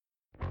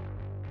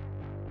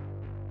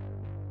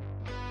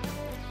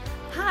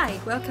Hi,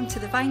 welcome to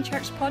the Vine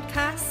Church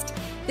podcast.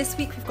 This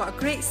week we've got a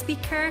great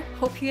speaker.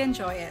 Hope you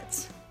enjoy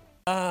it.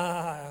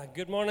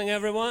 Good morning,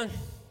 everyone.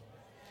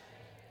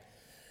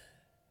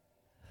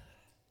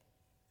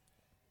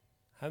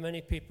 How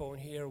many people in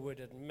here would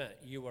admit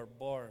you were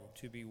born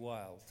to be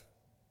wild?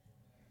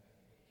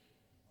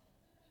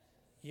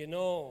 You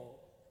know,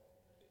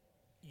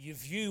 you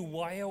view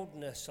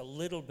wildness a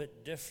little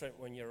bit different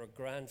when you're a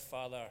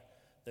grandfather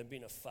than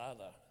being a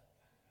father.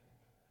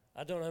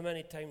 I don't know how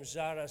many times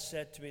Zara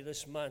said to me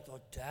this month, "Oh,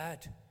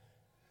 Dad,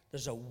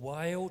 there's a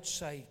wild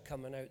side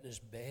coming out this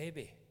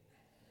baby.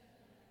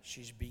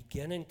 She's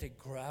beginning to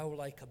growl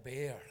like a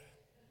bear."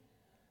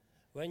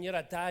 When you're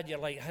a dad, you're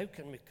like, how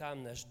can we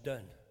calm this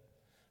down?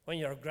 When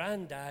you're a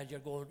granddad, you're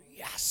going,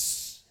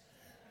 yes.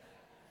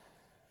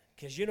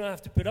 Because you don't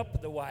have to put up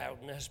with the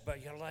wildness,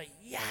 but you're like,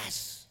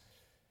 yes.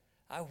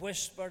 I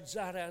whispered,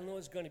 Zara, I know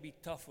it's going to be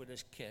tough with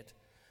this kid,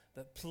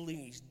 but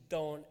please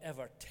don't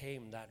ever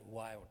tame that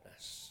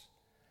wildness.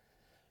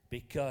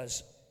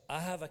 Because I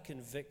have a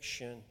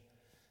conviction,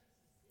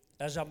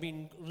 as I've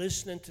been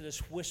listening to this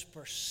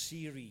Whisper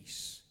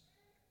series,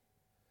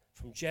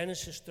 from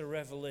Genesis to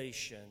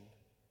Revelation,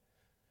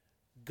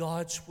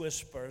 God's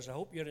whispers, I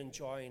hope you're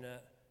enjoying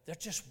it, they're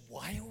just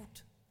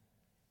wild.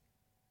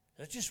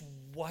 They're just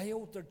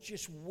wild. They're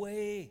just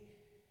way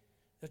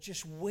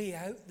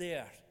out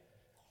there,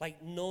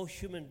 like no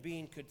human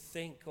being could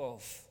think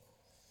of.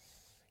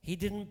 He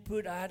didn't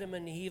put Adam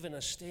and Eve in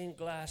a stained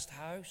glass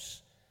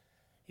house.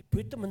 He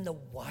put them in the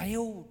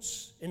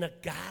wilds, in a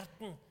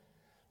garden,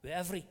 with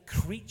every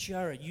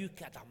creature you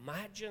could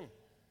imagine.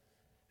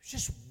 It's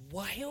just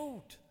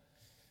wild.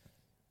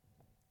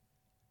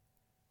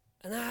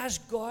 And I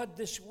asked God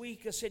this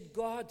week, I said,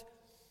 God,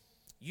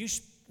 you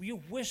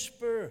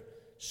whisper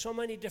so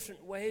many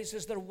different ways.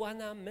 Is there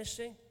one I'm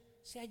missing?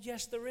 He said,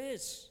 yes, there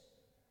is.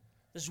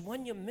 There's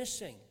one you're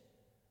missing.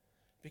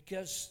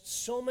 Because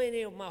so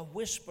many of my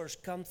whispers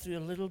come through a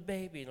little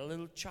baby and a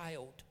little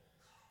child,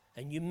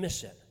 and you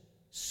miss it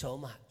so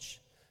much.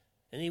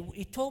 And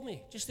he told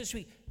me just this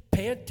week,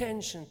 pay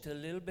attention to the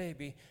little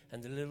baby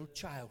and the little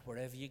child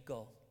wherever you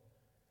go.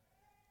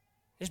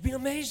 It's been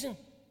amazing.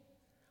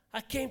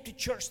 I came to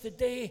church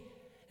today,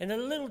 and a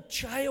little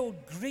child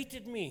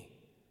greeted me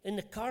in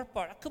the car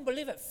park. I couldn't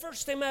believe it.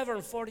 First time ever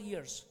in 40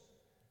 years.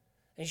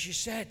 And she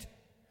said,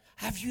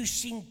 have you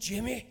seen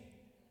Jimmy?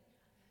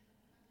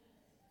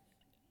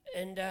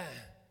 And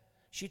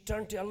she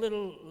turned to a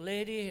little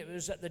lady who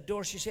was at the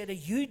door. She said, are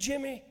you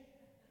Jimmy?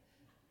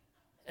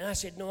 And I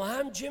said, no,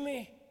 I'm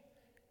Jimmy.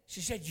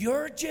 She said,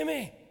 you're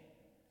Jimmy?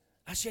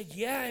 I said,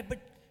 yeah, but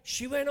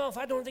she went off.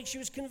 I don't think she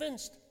was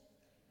convinced.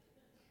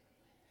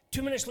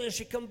 2 minutes later,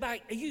 she come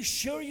back. Are you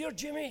sure you're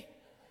Jimmy?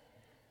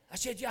 I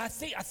said, yeah, I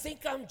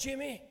think I'm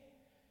Jimmy.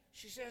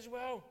 She says,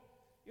 well,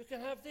 you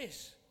can have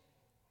this.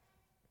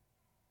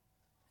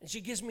 And she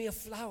gives me a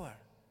flower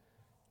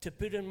to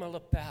put in my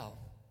lapel.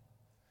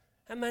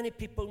 How many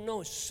people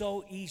know it's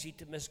so easy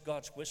to miss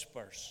God's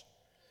whispers?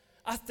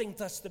 I think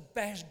that's the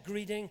best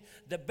greeting,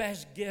 the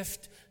best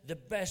gift, the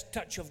best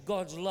touch of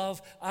God's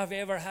love I've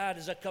ever had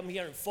as I come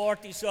here in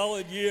 40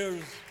 solid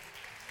years.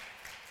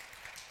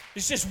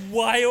 It's just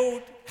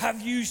wild.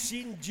 Have you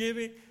seen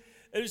Jimmy?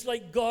 It was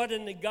like God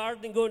in the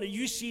garden going, have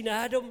you seen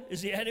Adam?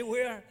 Is he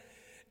anywhere?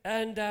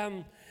 And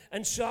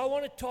so I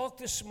want to talk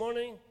this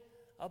morning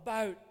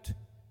about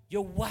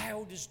your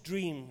wildest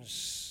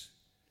dreams.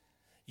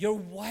 Your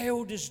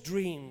wildest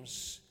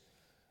dreams.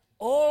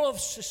 All of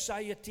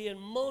society and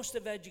most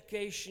of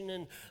education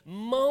and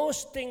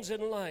most things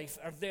in life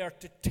are there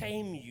to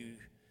tame you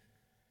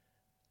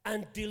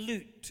and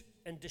dilute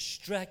and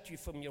distract you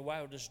from your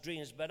wildest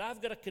dreams. But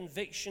I've got a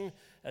conviction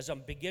as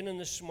I'm beginning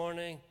this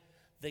morning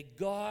that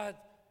God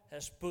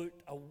has put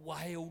a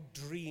wild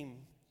dream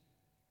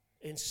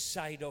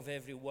inside of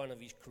every one of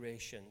his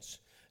creations.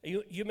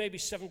 You may be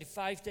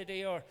 75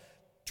 today or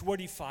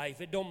 25.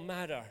 It don't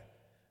matter.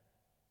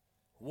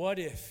 What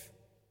if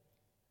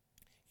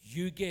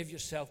you gave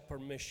yourself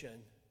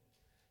permission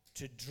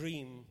to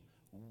dream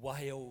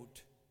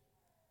wild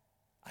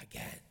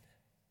again?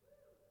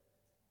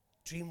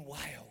 Dream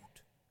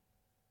wild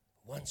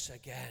once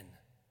again.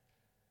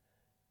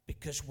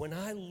 Because when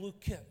I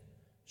look at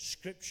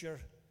Scripture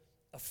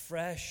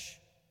afresh,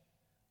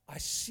 I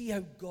see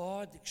how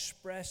God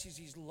expresses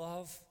his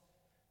love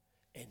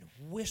in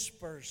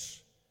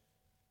whispers.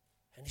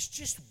 And it's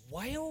just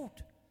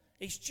wild.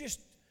 It's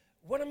just,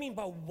 what I mean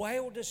by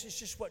wildness is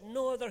just what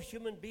no other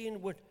human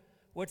being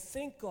would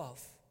think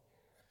of.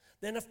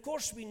 Then, of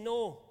course, we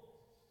know.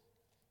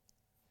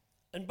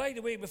 And by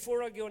the way,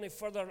 before I go any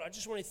further, I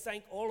just want to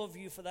thank all of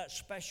you for that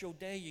special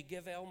day you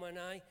gave Elma and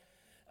I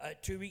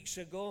 2 weeks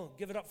ago.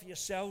 Give it up for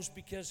yourselves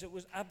because it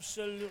was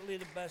absolutely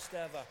the best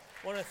ever.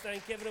 I want to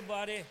thank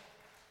everybody.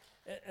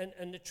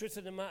 And the truth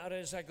of the matter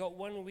is I got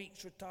 1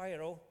 week's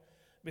retirement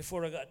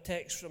before I got a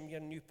text from your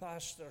new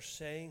pastor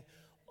saying,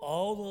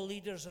 all the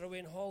leaders are away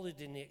on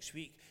holiday next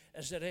week.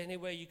 Is there any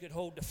way you could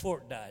hold the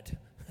fort, Dad?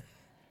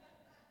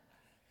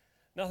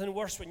 Nothing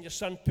worse when your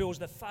son pulls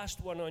the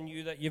fast one on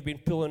you that you've been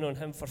pulling on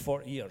him for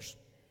 40 years.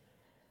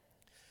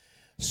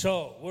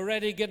 So, we're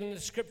ready to get into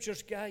the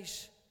scriptures,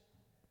 guys?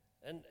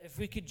 And if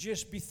we could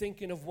just be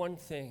thinking of one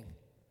thing,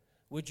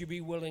 would you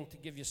be willing to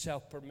give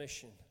yourself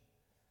permission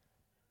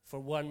for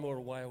one more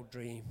wild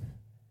dream?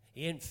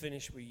 He ain't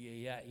finished with you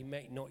yet. He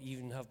might not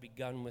even have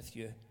begun with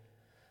you.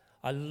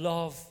 I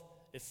love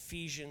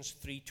Ephesians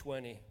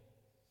 3:20.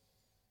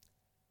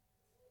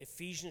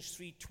 Ephesians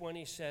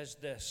 3:20 says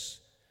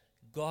this: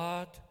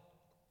 God,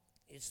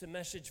 it's the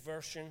Message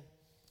version,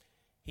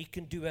 He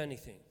can do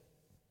anything.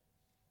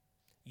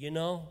 You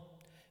know,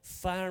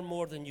 far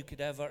more than you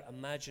could ever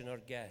imagine or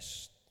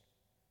guess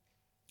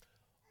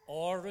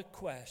or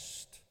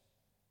request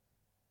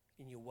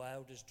in your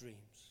wildest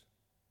dreams.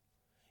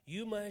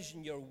 You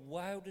imagine your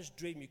wildest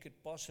dream you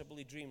could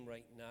possibly dream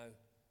right now.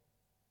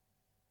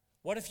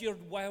 What if your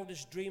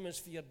wildest dream is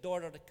for your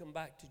daughter to come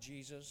back to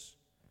Jesus,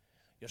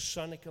 your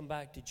son to come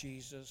back to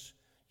Jesus,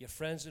 your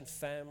friends and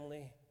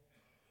family,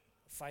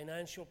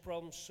 financial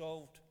problems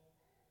solved?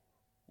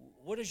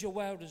 What is your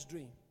wildest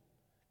dream?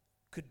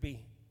 Could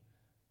be.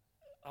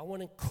 I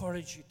want to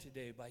encourage you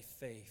today by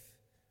faith.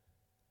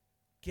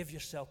 Give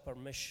yourself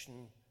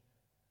permission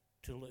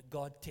to let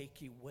God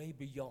take you way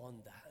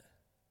beyond that.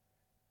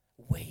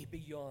 Way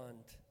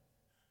beyond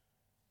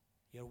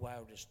your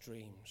wildest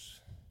dreams.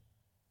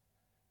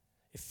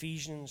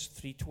 Ephesians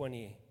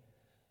 3:20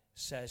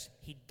 says,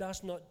 He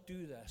does not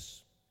do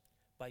this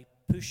by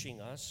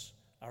pushing us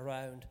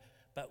around,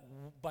 but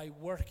by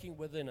working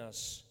within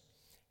us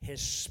His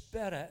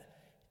Spirit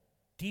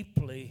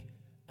deeply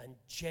and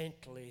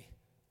gently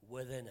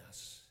within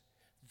us.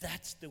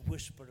 That's the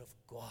whisper of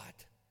God.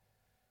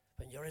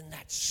 When you're in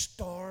that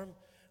storm,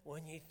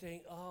 when you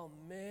think, oh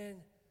man,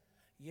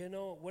 you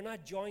know, when I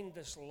joined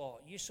this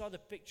lot, you saw the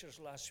pictures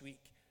last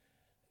week.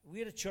 We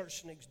had a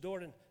church next door,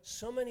 and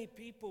so many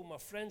people, my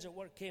friends at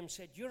work, came and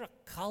said, you're a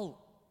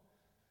cult.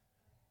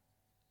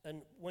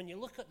 And when you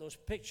look at those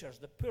pictures,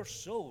 the poor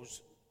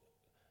souls,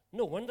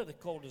 no wonder they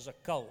called us a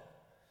cult.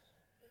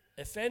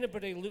 If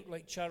anybody looked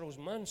like Charles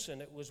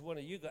Manson, it was one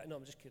of you guys. No,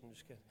 I'm just kidding.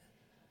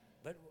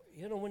 But,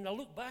 you know, when I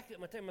look back at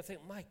my time, I think,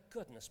 my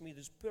goodness me,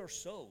 these poor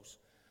souls.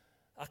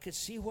 I could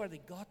see where they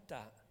got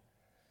that.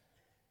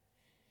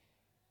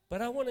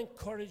 But I want to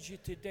encourage you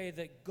today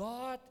that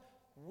God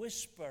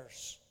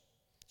whispers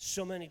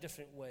so many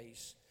different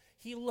ways.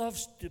 He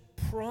loves to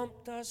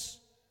prompt us,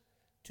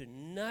 to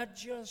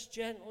nudge us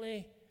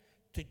gently,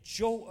 to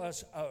jolt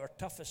us out of our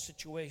toughest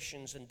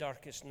situations and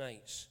darkest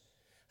nights.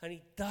 And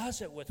He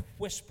does it with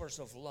whispers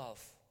of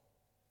love.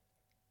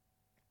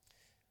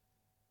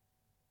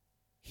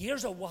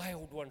 Here's a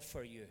wild one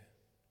for you.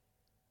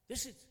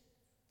 There's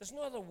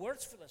no other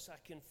words for this I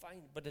can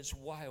find, but it's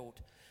wild.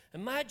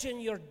 Imagine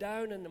you're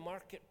down in the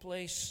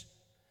marketplace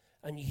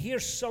and you hear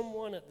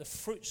someone at the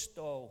fruit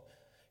stall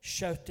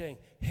shouting,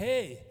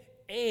 hey,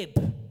 Abe.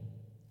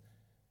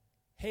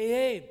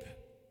 Hey, Abe.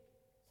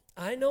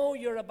 I know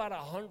you're about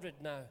 100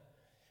 now,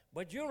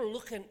 but you're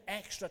looking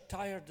extra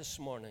tired this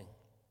morning.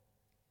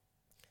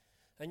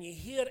 And you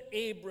hear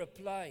Abe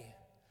reply,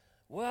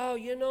 well,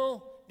 you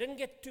know, didn't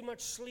get too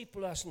much sleep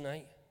last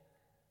night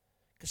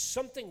because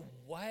something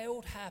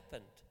wild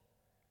happened.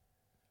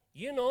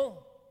 You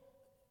know,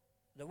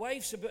 the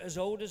wife's about as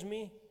old as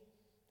me,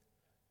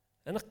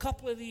 and a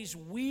couple of these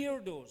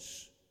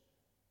weirdos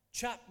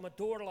chapped my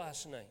door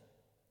last night.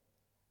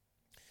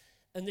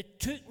 And they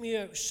took me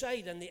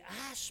outside and they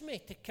asked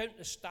me to count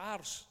the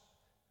stars.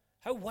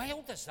 How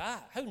wild is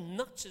that? How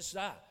nuts is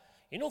that?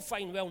 You know,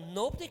 fine well,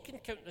 nobody can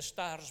count the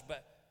stars,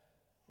 but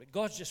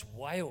God's just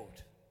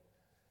wild.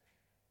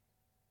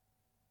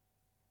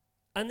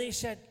 And they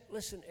said,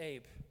 listen,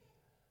 Abe,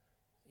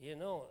 you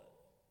know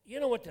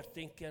what they're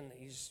thinking?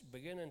 He's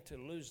beginning to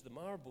lose the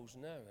marbles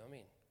now. I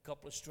mean, a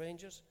couple of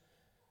strangers.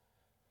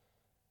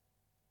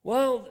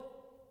 Well,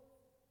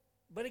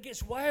 but it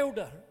gets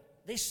wilder.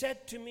 They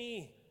said to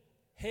me,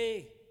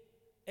 hey,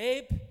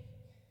 Abe,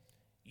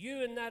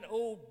 you and that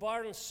old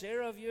Barn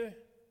Sarah of you,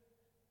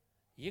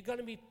 you're going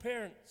to be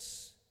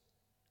parents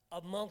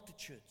of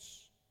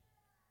multitudes.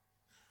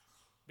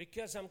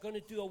 Because I'm going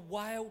to do a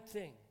wild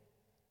thing.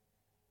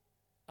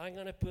 I'm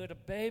going to put a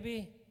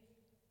baby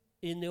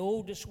in the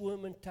oldest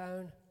womb in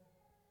town,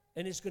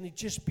 and it's going to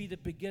just be the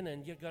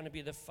beginning. You're going to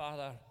be the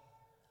father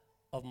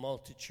of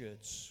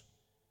multitudes.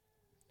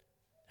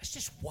 That's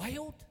just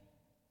wild.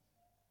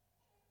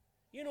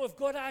 You know, if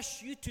God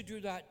asked you to do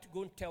that, to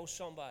go and tell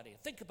somebody,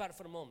 think about it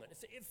for a moment.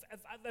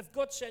 If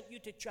God sent you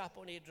to chap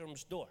on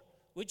Adrian's door,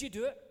 would you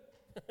do it?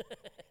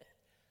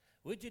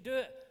 Would you do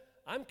it?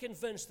 I'm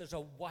convinced there's a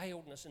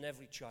wildness in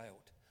every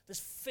child. There's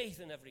faith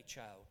in every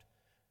child.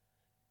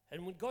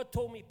 And when God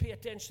told me pay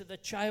attention to the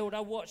child, I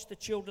watched the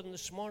children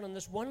this morning.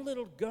 There's one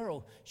little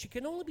girl. She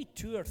can only be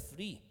 2 or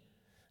 3.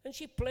 And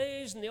she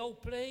plays, and they all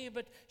play,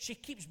 but she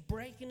keeps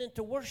breaking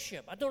into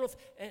worship. I don't know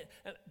if,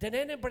 did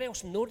anybody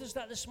else notice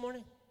that this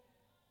morning?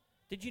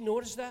 Did you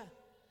notice that?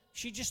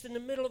 She just in the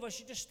middle of us,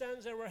 she just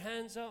stands there with her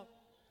hands up.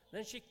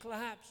 Then she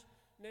claps.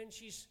 And then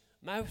she's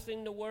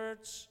mouthing the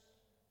words.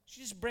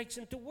 She just breaks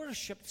into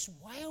worship. It's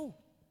wild.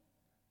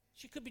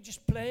 She could be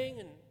just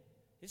playing, and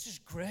this is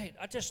great.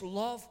 I just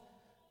love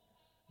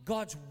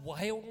God's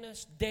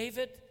wildness.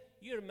 David,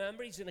 you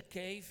remember, he's in a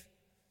cave,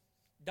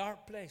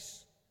 dark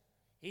place.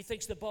 He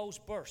thinks the ball's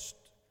burst.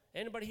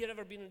 Anybody here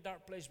ever been in a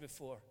dark place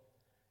before?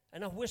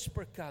 And a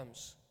whisper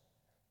comes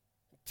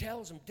and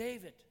tells him,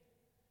 David,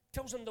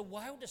 tells him the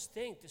wildest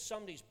thing to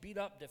somebody who's beat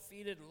up,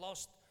 defeated,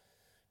 lost,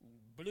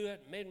 blew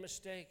it, made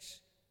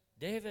mistakes.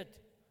 David,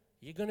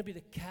 you're going to be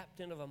the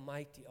captain of a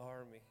mighty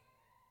army.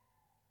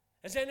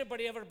 Has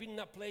anybody ever been in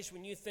that place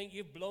when you think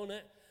you've blown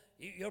it?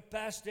 You're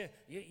past it.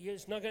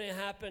 It's not going to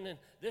happen. And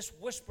this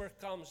whisper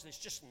comes. It's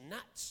just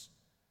nuts.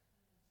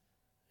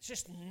 It's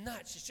just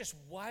nuts. It's just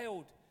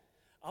wild.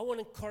 I want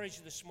to encourage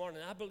you this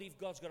morning. I believe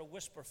God's got a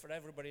whisper for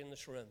everybody in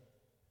this room.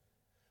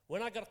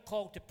 When I got a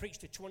call to preach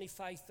to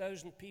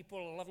 25,000 people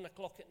at 11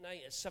 o'clock at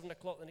night, at 7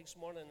 o'clock the next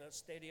morning in a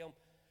stadium,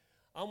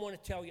 I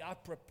want to tell you, I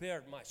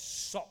prepared my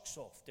socks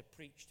off to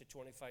preach to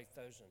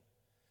 25,000.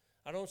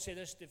 I don't say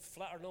this to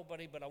flatter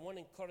nobody, but I want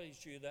to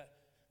encourage you that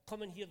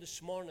coming here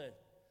this morning,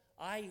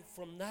 I,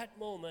 from that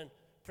moment,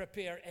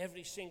 prepare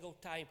every single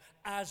time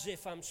as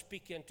if I'm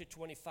speaking to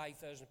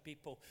 25,000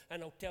 people.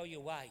 And I'll tell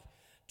you why.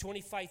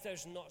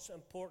 25,000 not so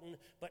important,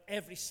 but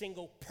every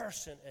single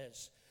person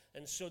is.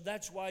 And so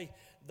that's why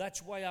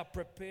I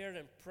prepare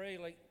and pray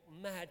like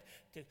mad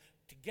to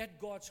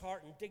get God's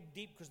heart and dig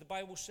deep, because the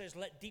Bible says,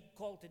 let deep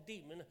call to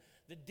deep. And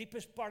the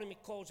deepest part of me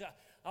calls out.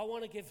 I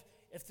want to give,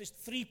 if there's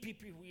 3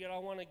 people here, I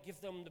want to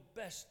give them the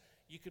best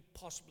you could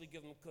possibly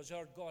give them, because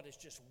our God is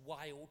just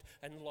wild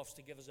and loves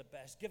to give us the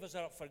best. Give us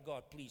that up for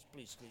God, please,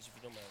 please, please, if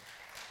you don't mind.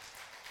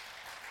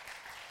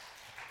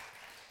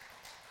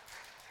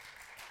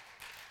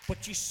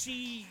 But you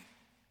see,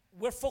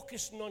 we're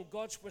focusing on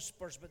God's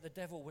whispers, but the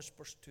devil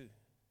whispers too.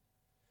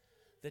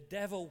 The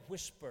devil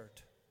whispered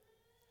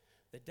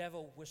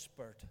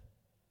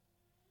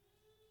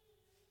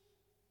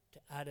to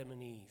Adam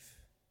and Eve.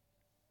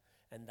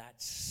 And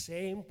that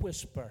same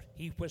whisper,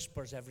 he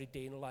whispers every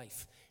day in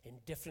life in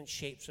different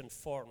shapes and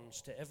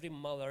forms to every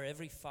mother,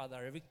 every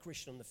father, every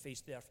Christian on the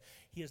face of the earth.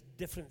 He has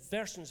different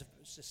versions of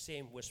it. It's the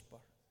same whisper.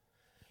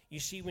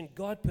 You see, when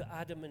God put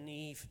Adam and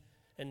Eve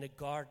in the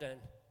garden,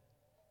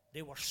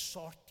 they were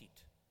sorted.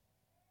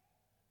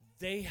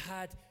 They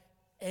had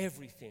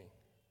everything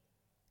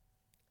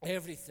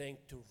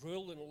to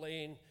rule and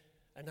reign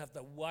and have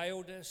the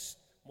wildest,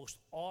 most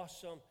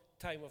awesome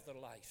time of their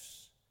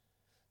lives.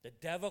 The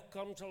devil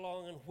comes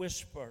along and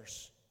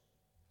whispers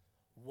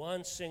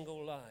one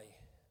single lie.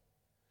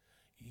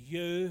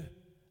 You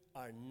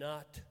are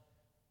not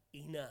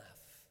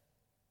enough.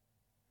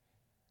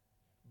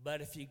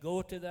 But if you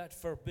go to that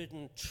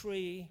forbidden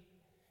tree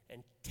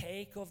and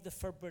take of the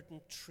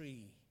forbidden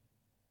tree,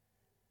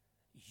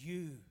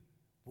 you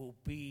will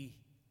be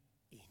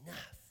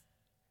enough.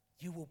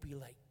 You will be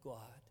like God.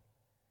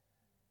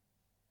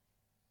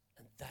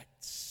 And that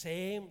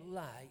same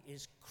lie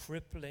is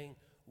crippling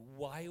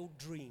wild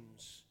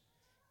dreams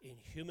in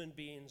human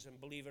beings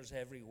and believers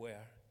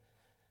everywhere.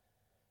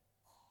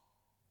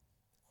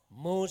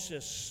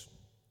 Moses,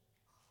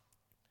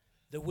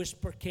 the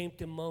whisper came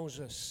to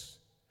Moses.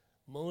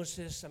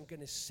 Moses, I'm going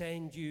to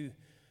send you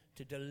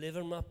to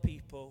deliver my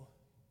people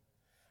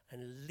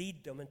and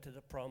lead them into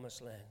the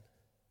promised land.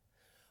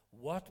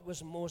 What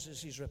was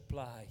Moses'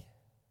 reply?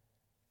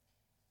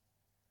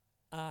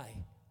 I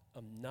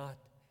am not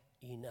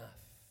enough.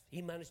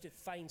 He managed to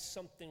find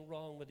something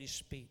wrong with his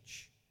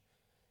speech.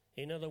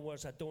 In other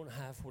words, I don't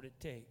have what it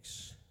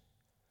takes.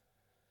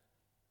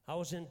 I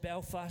was in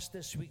Belfast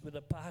this week with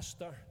a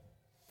pastor.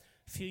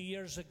 A few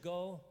years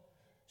ago,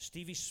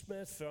 Stevie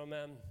Smith from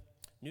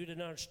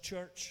Newton Arts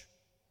Church,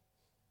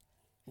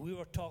 we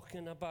were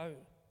talking about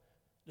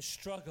the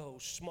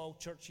struggles small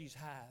churches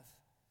have.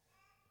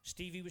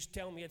 Stevie was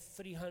telling me he had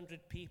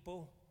 300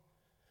 people,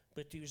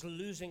 but he was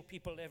losing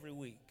people every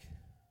week.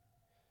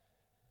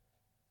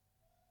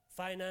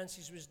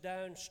 Finances was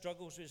down,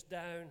 struggles was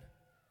down.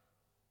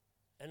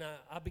 And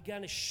I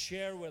began to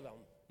share with them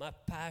my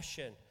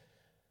passion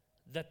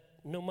that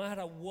no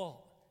matter what,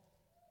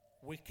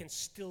 we can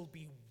still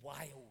be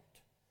wild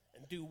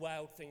and do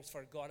wild things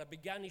for God. I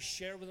began to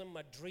share with them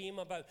my dream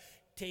about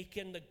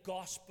taking the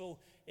gospel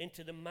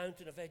into the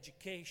mountain of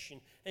education,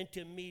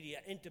 into media,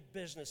 into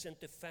business,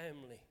 into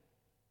family.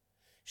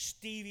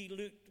 Stevie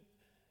looked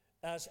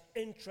as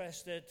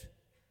interested,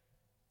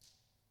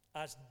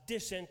 as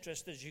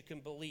disinterested as you can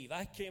believe.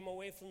 I came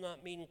away from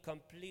that meeting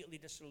completely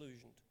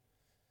disillusioned.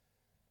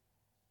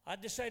 I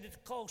decided to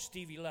call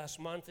Stevie last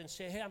month and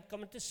say, hey, I'm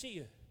coming to see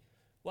you.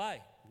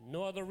 Why?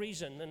 No other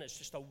reason than it's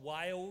just a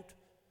wild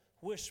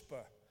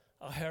whisper.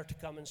 I heard to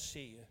come and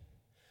see you.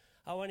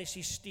 I want to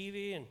see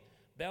Stevie in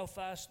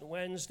Belfast on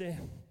Wednesday.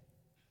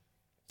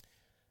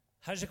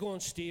 How's it going,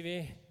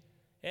 Stevie?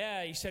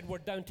 Yeah, he said, we're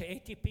down to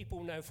 80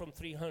 people now from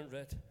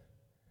 300.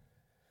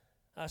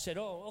 I said,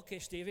 oh, okay,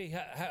 Stevie,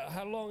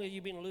 how long have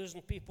you been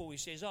losing people? He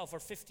says, oh, for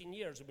 15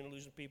 years I've been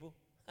losing people.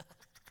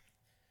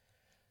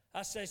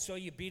 I said, so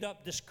you beat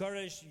up,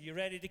 discouraged, you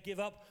ready to give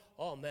up?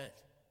 Oh,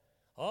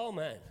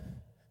 man.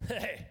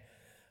 Hey,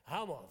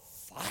 I'm on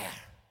fire.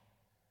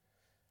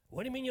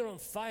 What do you mean you're on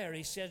fire?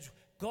 He said,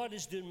 God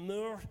is doing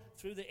more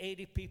through the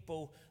 80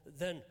 people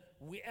than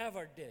we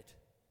ever did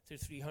through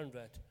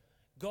 300.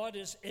 God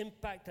is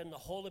impacting the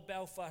whole of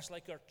Belfast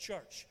like our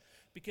church.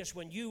 Because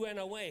when you went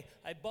away,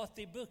 I bought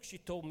the books you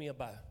told me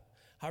about.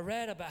 I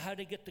read about how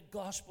to get the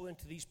gospel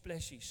into these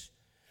places.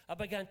 I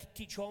began to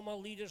teach all my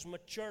leaders in my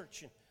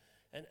church,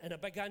 and I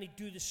began to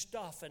do the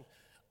stuff, and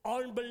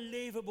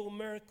unbelievable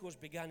miracles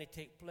began to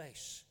take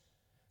place.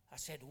 I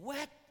said,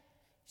 what?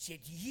 He said,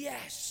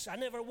 yes. I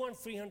never won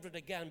 300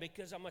 again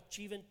because I'm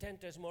achieving 10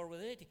 times more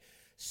with 80.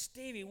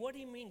 Stevie, what do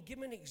you mean? Give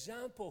me an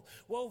example.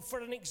 Well, for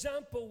an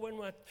example,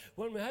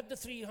 when we had the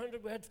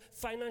 300, we had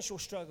financial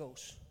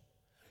struggles.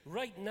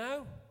 Right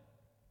now,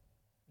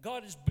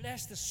 God has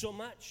blessed us so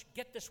much.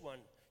 Get this one.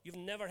 You've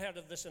never heard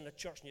of this in a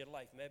church in your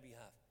life. Maybe you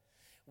have.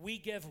 We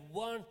give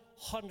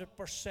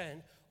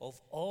 100%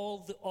 of all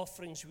the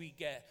offerings we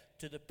get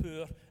to the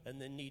poor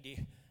and the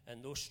needy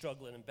and those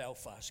struggling in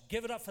Belfast.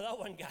 Give it up for that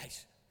one,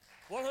 guys.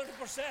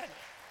 100%.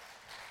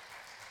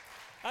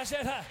 I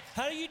said,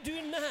 how are you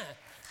doing that?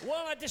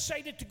 Well, I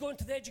decided to go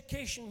into the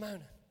education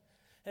mountain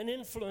and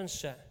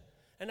influence it.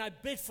 And I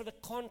bid for the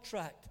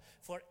contract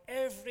for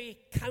every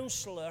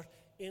counselor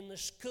in the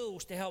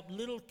schools to help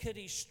little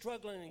kiddies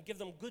struggling and give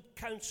them good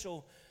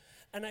counsel.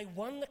 And I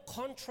won the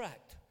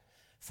contract.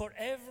 For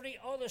every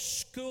other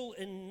school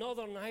in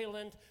Northern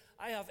Ireland,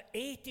 I have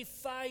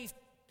 85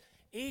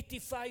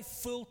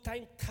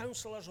 full-time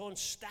counselors on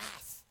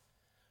staff,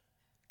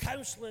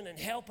 counseling and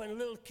helping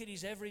little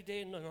kiddies every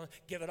day. No,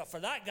 give it up for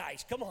that,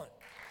 guys. Come on.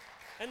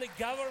 And the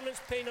government's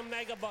paying them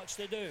mega bucks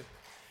to do.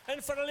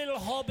 And for a little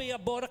hobby, I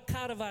bought a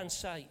caravan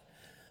site.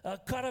 And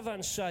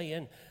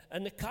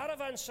the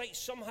caravan site,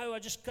 somehow I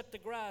just cut the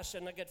grass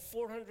and I get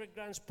 400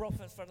 grand's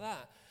profit for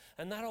that.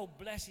 And that all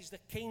blesses the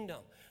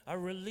kingdom. I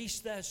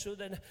released that so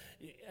then,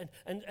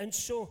 and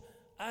so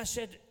I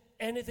said,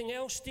 anything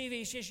else, Stevie?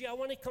 He says, yeah, I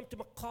want to come to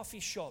my coffee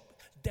shop,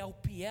 Del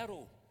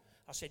Piero.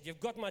 I said, you've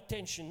got my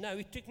attention now.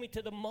 He took me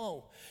to the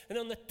mall. And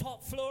on the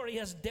top floor, he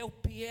has Del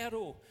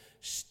Piero,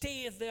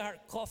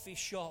 state-of-the-art coffee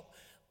shop.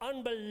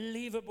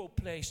 Unbelievable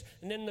place.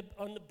 And then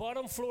on the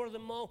bottom floor of the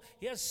mall,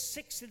 he has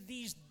 6 of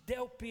these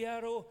Del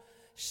Piero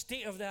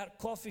state-of-the-art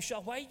coffee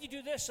shop. Why did you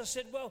do this? I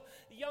said, well,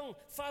 a young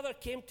father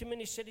came to me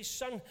and he said his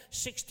son,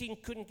 16,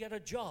 couldn't get a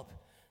job.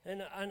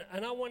 And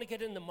I want to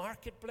get in the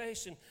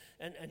marketplace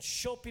and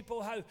show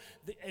people how,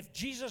 if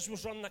Jesus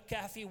was on the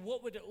cafe,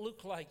 what would it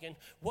look like? And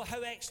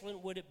how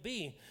excellent would it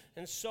be?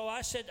 And so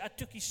I said, I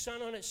took his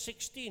son on at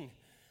 16.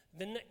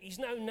 He's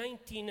now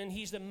 19 and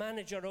he's the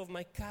manager of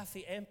my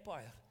cafe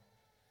empire.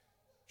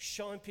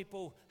 Showing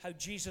people how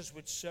Jesus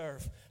would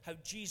serve, how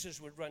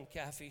Jesus would run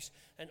cafes.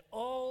 And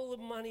all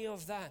the money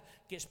of that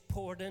gets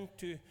poured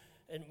into,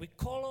 and we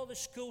call all the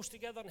schools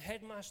together and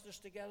headmasters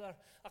together.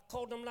 I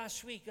called them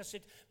last week. I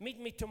said, meet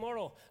me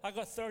tomorrow. I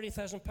got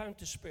 £30,000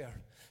 to spare.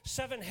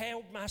 7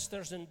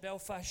 headmasters in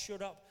Belfast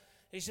showed up.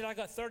 He said, I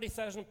got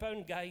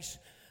 £30,000, guys,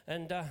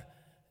 and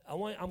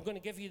I'm going to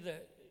give you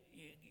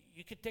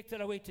you could take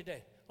that away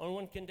today on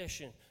one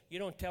condition. You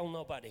don't tell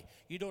nobody.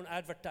 You don't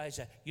advertise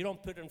it. You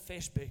don't put it on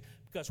Facebook,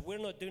 because we're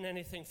not doing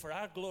anything for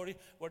our glory.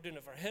 We're doing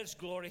it for His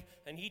glory.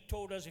 And He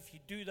told us if you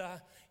do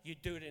that, you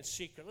do it in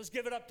secret. Let's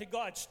give it up to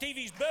God.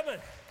 Stevie's booming.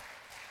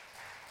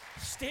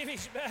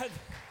 Stevie's bad.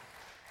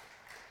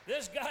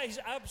 This guy's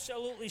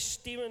absolutely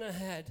steaming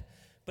ahead.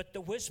 But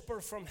the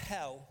whisper from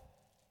hell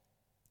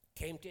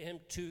came to him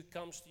too,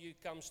 comes to you,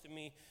 comes to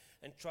me,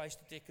 and tries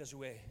to take us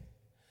away.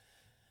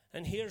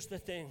 And here's the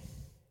thing.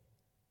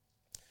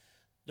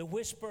 The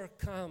whisper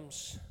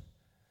comes,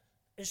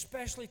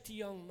 especially to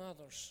young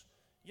mothers.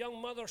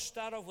 Young mothers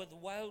start off with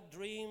wild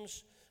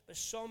dreams, but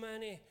so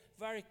many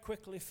very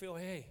quickly feel,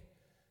 hey,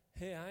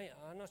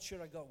 I'm not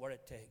sure I got what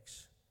it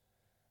takes.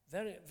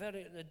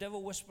 The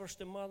devil whispers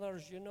to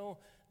mothers,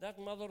 that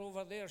mother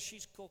over there,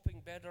 she's coping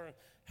better, and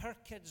her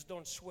kids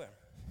don't swear.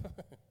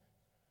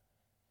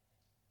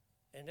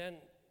 And then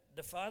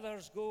the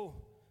fathers go,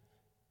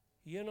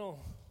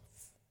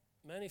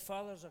 many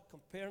fathers are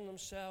comparing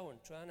themselves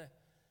and trying to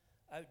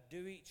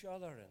outdo each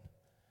other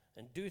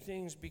and do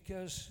things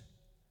because,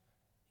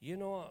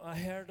 I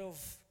heard of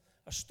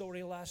a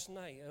story last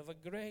night of a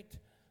great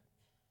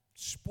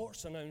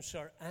sports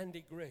announcer,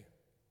 Andy Gray.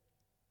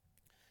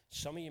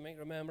 Some of you might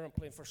remember him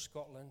playing for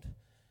Scotland.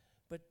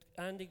 But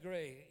Andy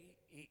Gray,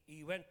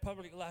 he went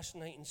public last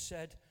night and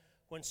said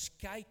when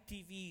Sky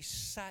TV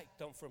sacked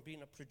him from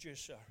being a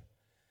producer,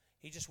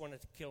 he just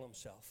wanted to kill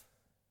himself.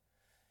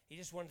 He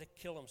just wanted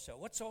to kill himself.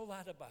 What's all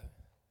that about?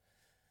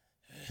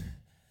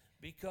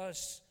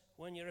 Because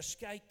when you're a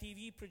Sky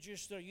TV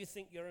producer, you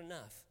think you're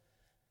enough.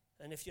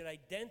 And if your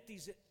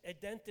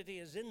identity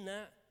is in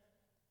that,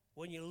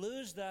 when you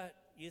lose that,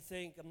 you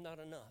think, I'm not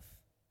enough.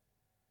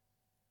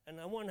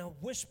 And I want to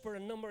whisper a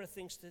number of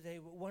things today,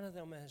 but one of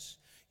them is,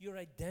 your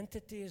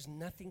identity has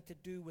nothing to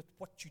do with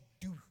what you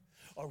do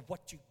or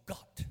what you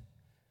got,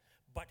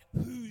 but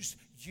whose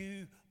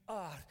you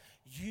are.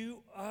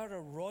 You are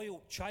a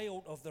royal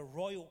child of the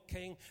royal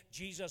King,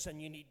 Jesus,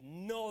 and you need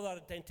no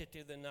other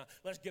identity than that.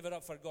 Let's give it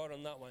up for God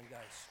on that one,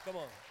 guys. Come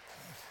on.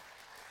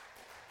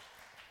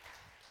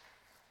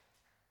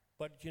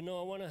 But,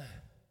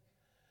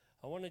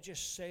 I want to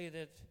just say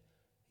that,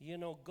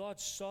 God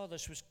saw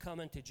this was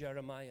coming to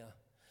Jeremiah.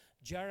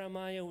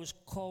 Jeremiah was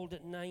called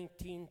at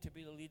 19 to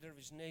be the leader of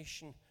his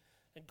nation.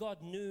 And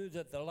God knew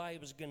that the lie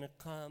was going to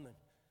come. And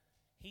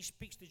he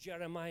speaks to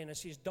Jeremiah and he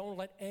says, don't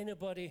let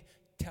anybody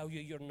tell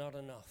you you're not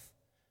enough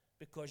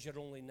because you're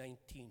only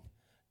 19.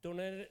 Don't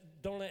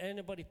let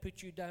anybody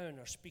put you down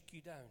or speak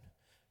you down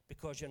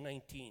because you're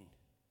 19.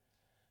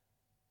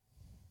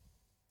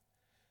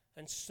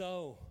 And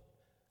so,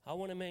 I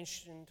want to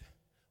mention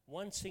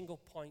one single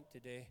point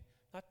today.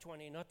 Not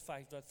 20, not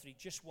 5, not 3,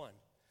 just one.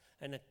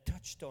 And it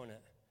touched on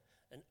it.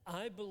 And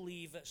I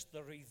believe it's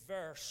the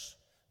reverse.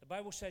 The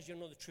Bible says you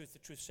know the truth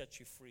sets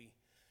you free.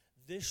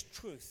 This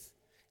truth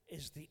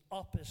is the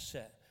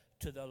opposite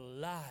to the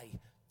lie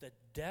the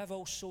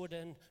devil sowed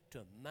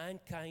into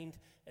mankind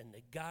in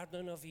the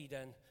Garden of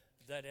Eden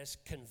that has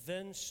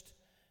convinced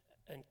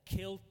and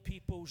killed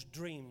people's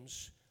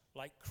dreams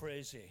like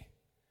crazy.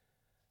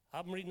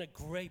 I'm reading a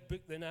great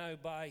book now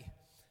by,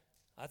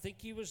 I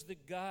think he was the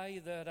guy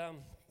that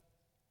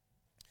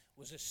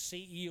was a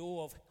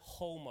CEO of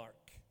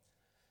Hallmark.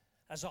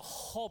 As a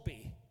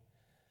hobby,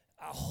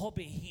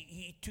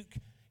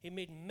 he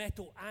made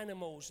metal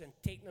animals and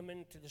take them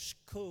into the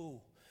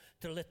school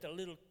to let the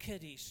little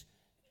kiddies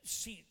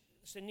see.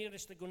 It's the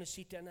nearest they're going to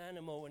see to an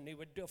animal, and they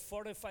would do a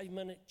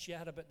 45-minute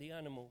chat about the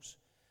animals.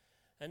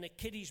 And the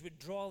kiddies would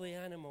draw the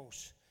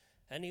animals,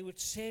 and he would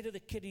say to the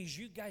kiddies,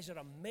 you guys are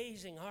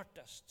amazing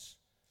artists.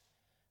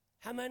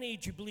 How many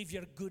do you believe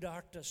you're a good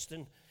artist?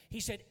 And he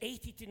said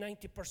 80 to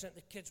 90% of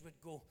the kids would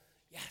go,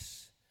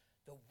 yes.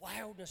 The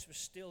wildness was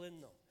still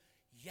in them.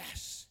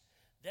 Yes.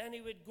 Then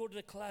he would go to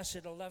the class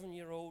at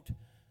 11-year-olds.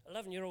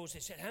 They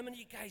said, how many of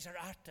you guys are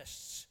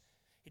artists?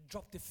 It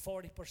dropped to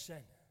 40%.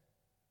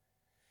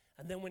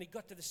 And then when he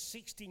got to the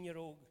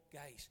 16-year-old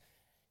guys,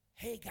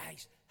 hey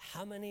guys,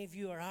 how many of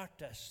you are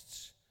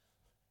artists?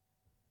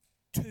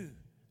 2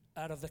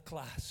 out of the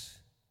class.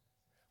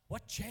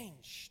 What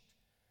changed?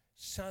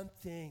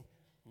 Something,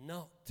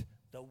 not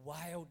the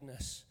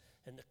wildness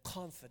and the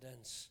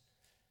confidence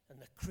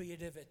and the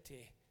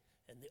creativity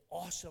and the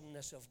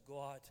awesomeness of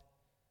God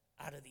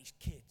out of these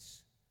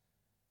kids.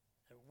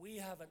 And we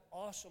have an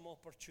awesome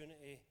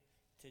opportunity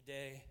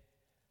today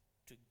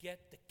to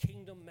get the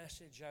kingdom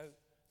message out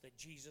that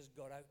Jesus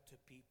got out to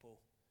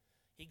people.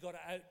 He got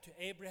it out to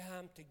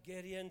Abraham, to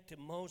Gideon, to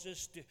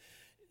Moses, to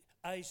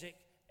Isaac,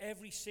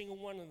 every single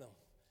one of them.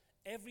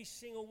 Every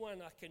single one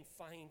I can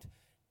find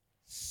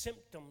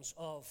symptoms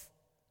of,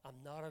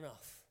 I'm not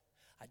enough.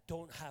 I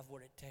don't have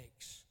what it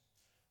takes.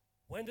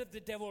 When did the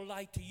devil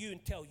lie to you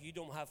and tell you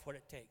don't have what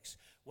it takes?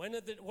 What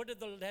did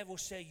the devil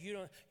say?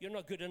 You're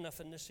not good enough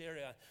in this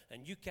area,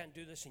 and you can't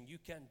do this, and you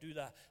can't do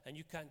that, and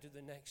you can't do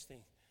the next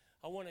thing.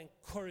 I want to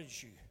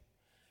encourage you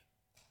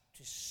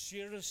to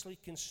seriously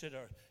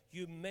consider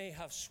you may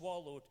have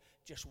swallowed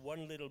just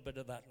one little bit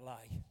of that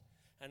lie.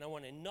 And I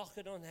want to knock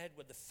it on the head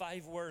with the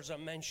 5 words I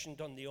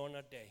mentioned on the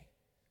honor day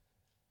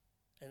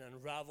and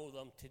unravel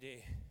them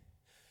today.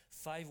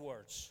 5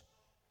 words.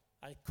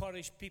 I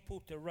encourage people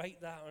to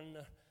write that on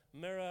the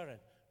mirror and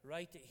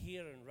write it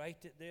here and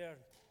write it there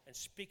and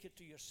speak it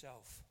to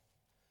yourself.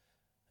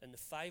 And the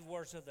 5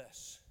 words are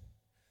this: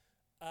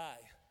 I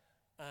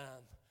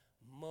am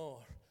more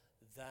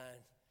than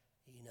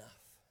enough.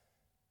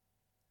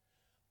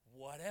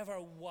 Whatever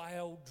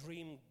wild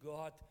dream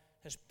God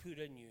has put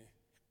in you,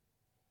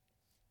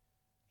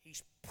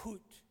 He's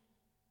put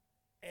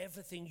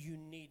everything you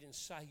need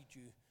inside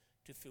you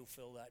to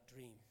fulfill that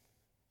dream.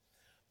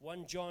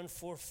 1 John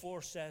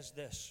 4:4 says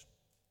this: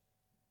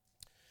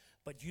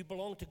 but you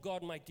belong to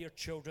God, my dear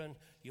children.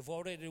 You've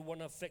already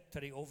won a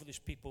victory over these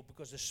people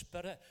because the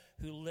Spirit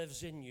who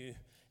lives in you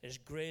is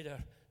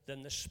greater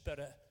than the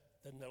Spirit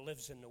that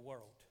lives in the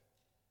world.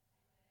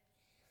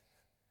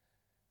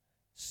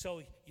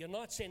 So you're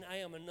not saying I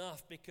am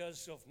enough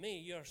because of me.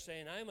 You're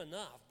saying I'm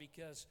enough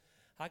because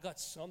I got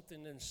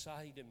something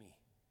inside of me.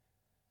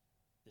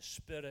 The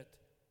Spirit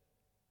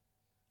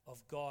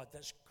of God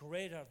that's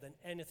greater than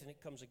anything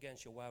that comes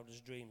against your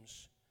wildest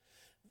dreams.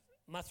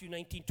 Matthew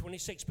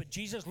 19:26, but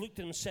Jesus looked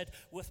at him and said,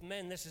 with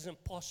men this is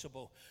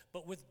impossible,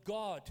 but with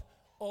God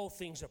all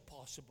things are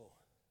possible.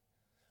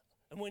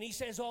 And when he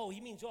says all,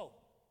 he means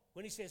all.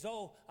 When he says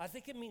all, I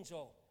think it means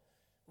all.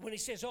 When he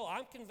says all,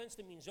 I'm convinced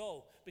it means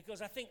all,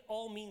 because I think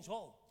all means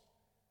all.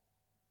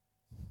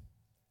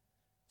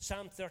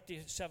 Psalm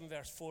 37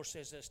 verse 4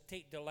 says this: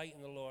 take delight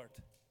in the Lord,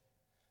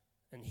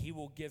 and he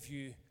will give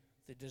you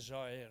the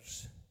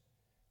desires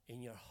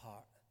in your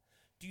heart.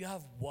 Do you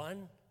have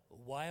one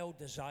wild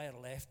desire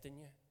left in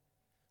you?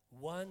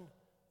 One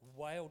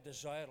wild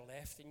desire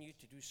left in you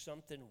to do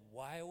something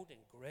wild and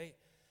great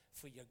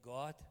for your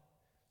God?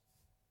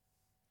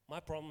 My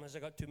problem is I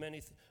got too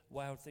many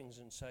wild things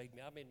inside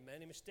me. I've made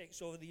many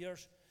mistakes over the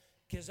years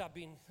because I've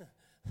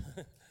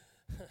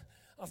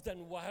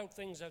done wild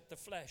things out the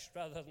flesh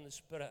rather than the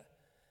Spirit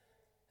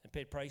and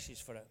paid prices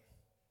for it.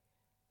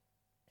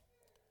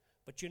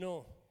 But you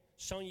know,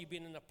 some of you have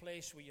been in a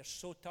place where you're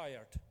so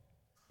tired,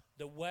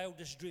 the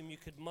wildest dream you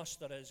could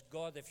muster is,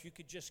 God, if you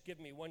could just give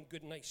me one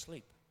good night's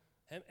sleep.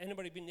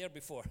 Anybody been there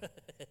before?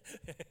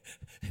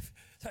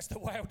 That's the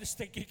wildest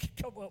thing you could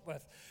come up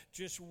with.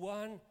 Just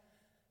one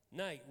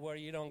night where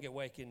you don't get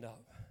wakened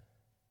up.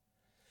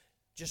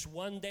 Just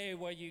one day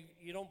where you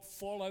don't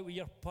fall out with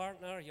your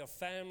partner, your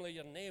family,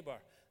 your neighbor.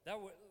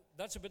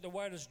 That's about the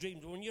wildest dream.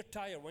 When you're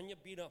tired, when you're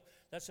beat up,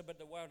 that's about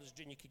the wildest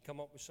dream you could come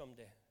up with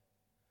someday.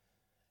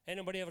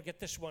 Anybody ever get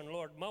this one?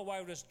 Lord, my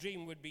wildest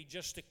dream would be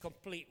just to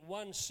complete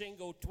one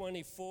single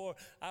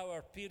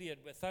 24-hour period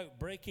without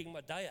breaking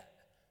my diet.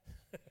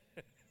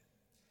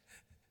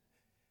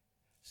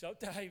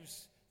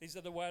 Sometimes these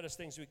are the wildest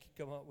things we can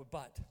come up with.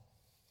 But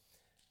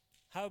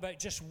how about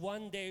just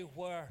one day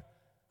where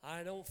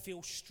I don't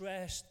feel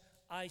stressed,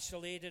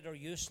 isolated, or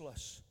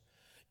useless?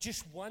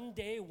 Just one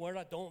day where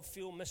I don't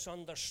feel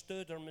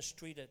misunderstood or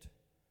mistreated.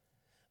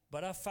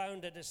 But I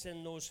found that it's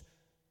in those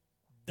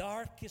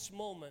darkest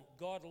moments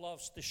God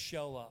loves to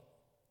show up.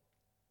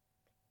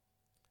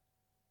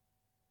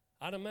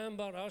 I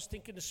remember, I was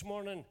thinking this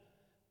morning,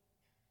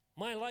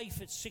 my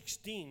life at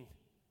 16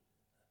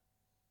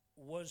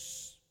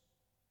 was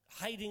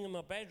hiding in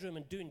my bedroom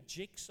and doing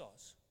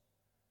jigsaws.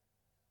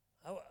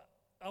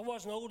 I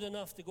wasn't old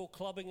enough to go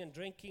clubbing and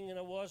drinking, and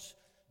I was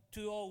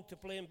too old to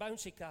play in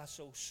bouncy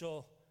castles.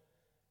 So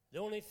the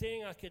only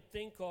thing I could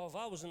think of,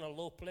 I was in a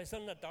low place,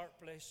 in a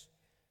dark place,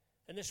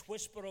 and this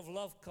whisper of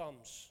love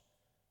comes.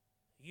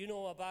 You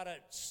know about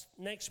it.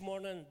 Next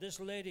morning,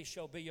 this lady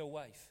shall be your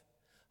wife.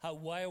 How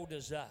wild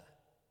is that?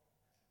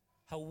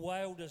 How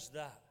wild is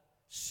that?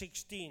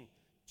 16,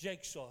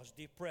 jigsaws,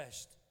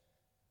 depressed.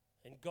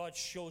 And God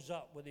shows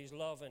up with his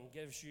love and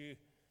gives you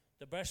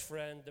the best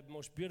friend, the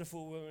most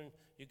beautiful woman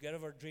you could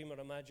ever dream or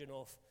imagine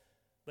of.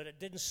 But it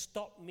didn't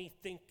stop me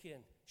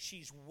thinking,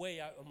 she's way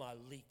out of my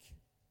league.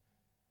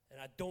 And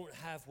I don't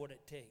have what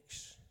it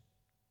takes.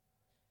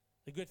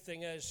 The good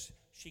thing is,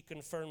 she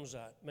confirms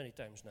that many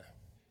times now.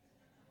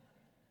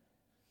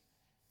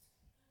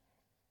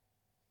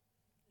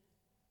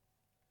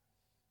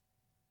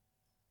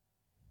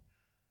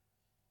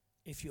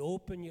 If you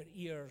open your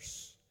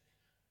ears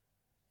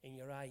and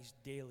your eyes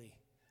daily,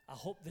 I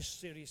hope this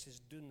series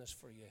is doing this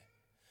for you.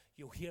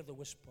 You'll hear the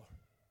whisper.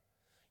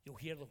 You'll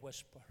hear the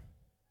whisper.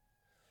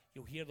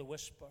 You'll hear the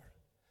whisper.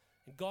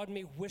 And God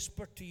may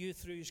whisper to you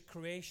through his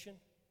creation.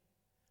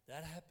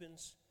 That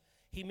happens.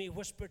 He may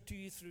whisper to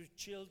you through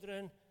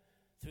children,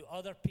 through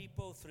other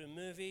people, through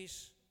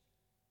movies,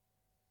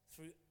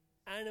 through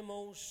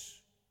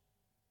animals,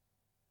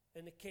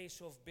 in the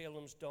case of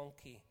Balaam's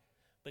donkey.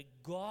 But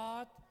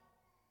God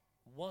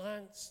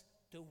wants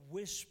to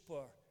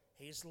whisper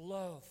his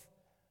love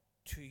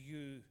to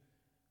you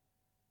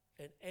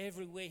in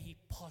every way he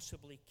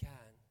possibly can,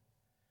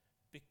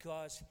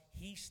 because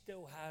he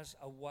still has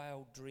a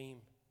wild dream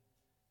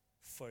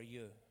for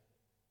you.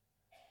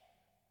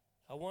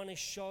 I want to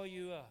show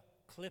you a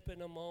clip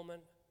in a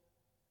moment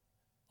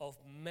of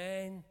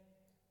men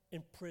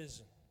in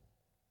prison.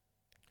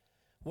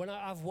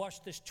 I've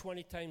watched this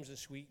 20 times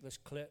this week, this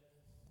clip,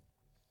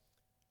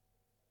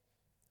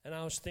 and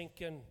I was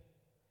thinking,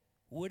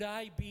 would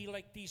I be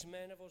like these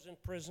men if I was in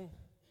prison?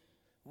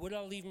 Would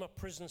I leave my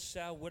prison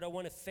cell? Would I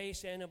want to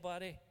face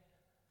anybody?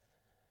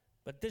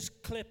 But this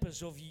clip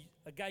is of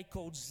a guy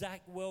called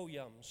Zach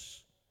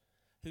Williams,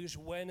 who's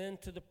went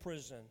into the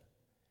prison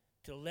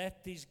to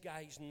let these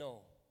guys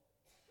know.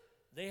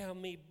 They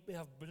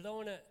have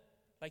blown it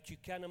like you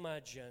can't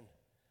imagine.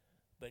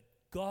 But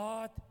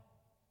God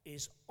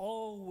is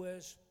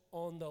always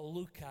on the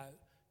lookout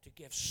to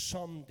give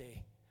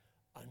someday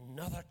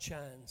another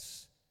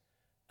chance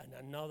and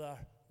another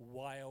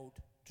wild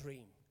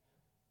dream.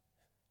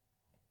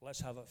 Let's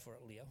have it for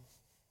it, Leo.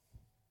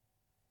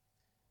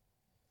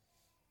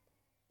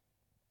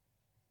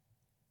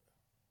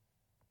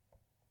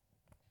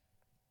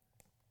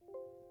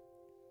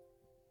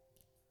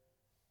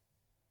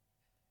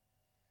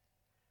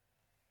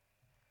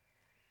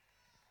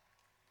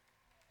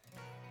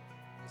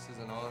 This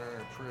is an honor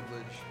and a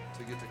privilege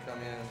to get to come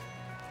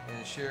in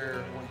and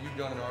share what you've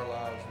done in our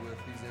lives with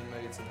these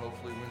inmates, and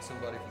hopefully win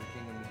somebody for the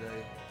kingdom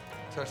today.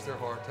 Touch their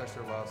heart, touch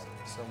their lives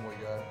some way,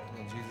 God.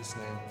 In Jesus'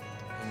 name,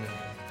 amen.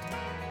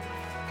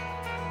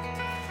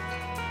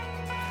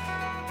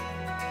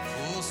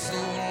 For so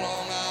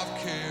long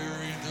I've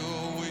carried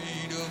the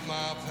weight of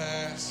my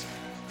past,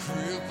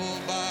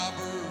 crippled by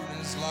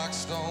burdens like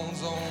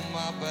stones on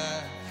my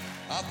back.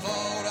 I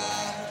thought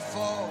I had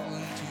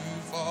fallen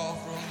too far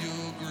from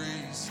your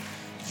grace,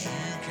 but you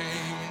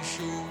came and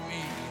showed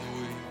me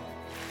the way.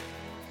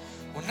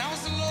 When I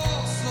was a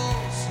lost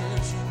soul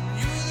searching,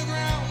 you were the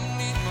ground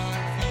beneath my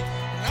feet.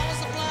 When I was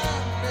a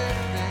blind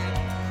man,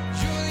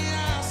 you were the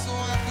eye so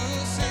I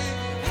could see.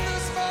 When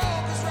the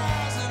smoke was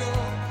rising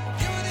up,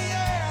 you were the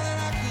air that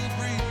I could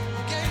breathe.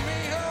 You gave me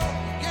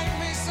hope, you gave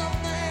me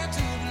something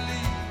to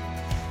believe.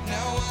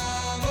 Now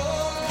I'm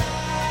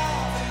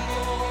alive and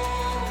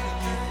born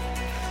again,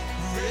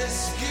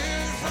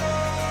 rescued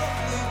from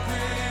the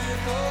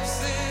grip of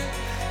sin.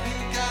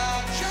 And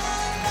God, your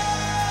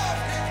love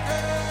can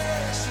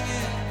crush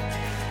me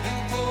in.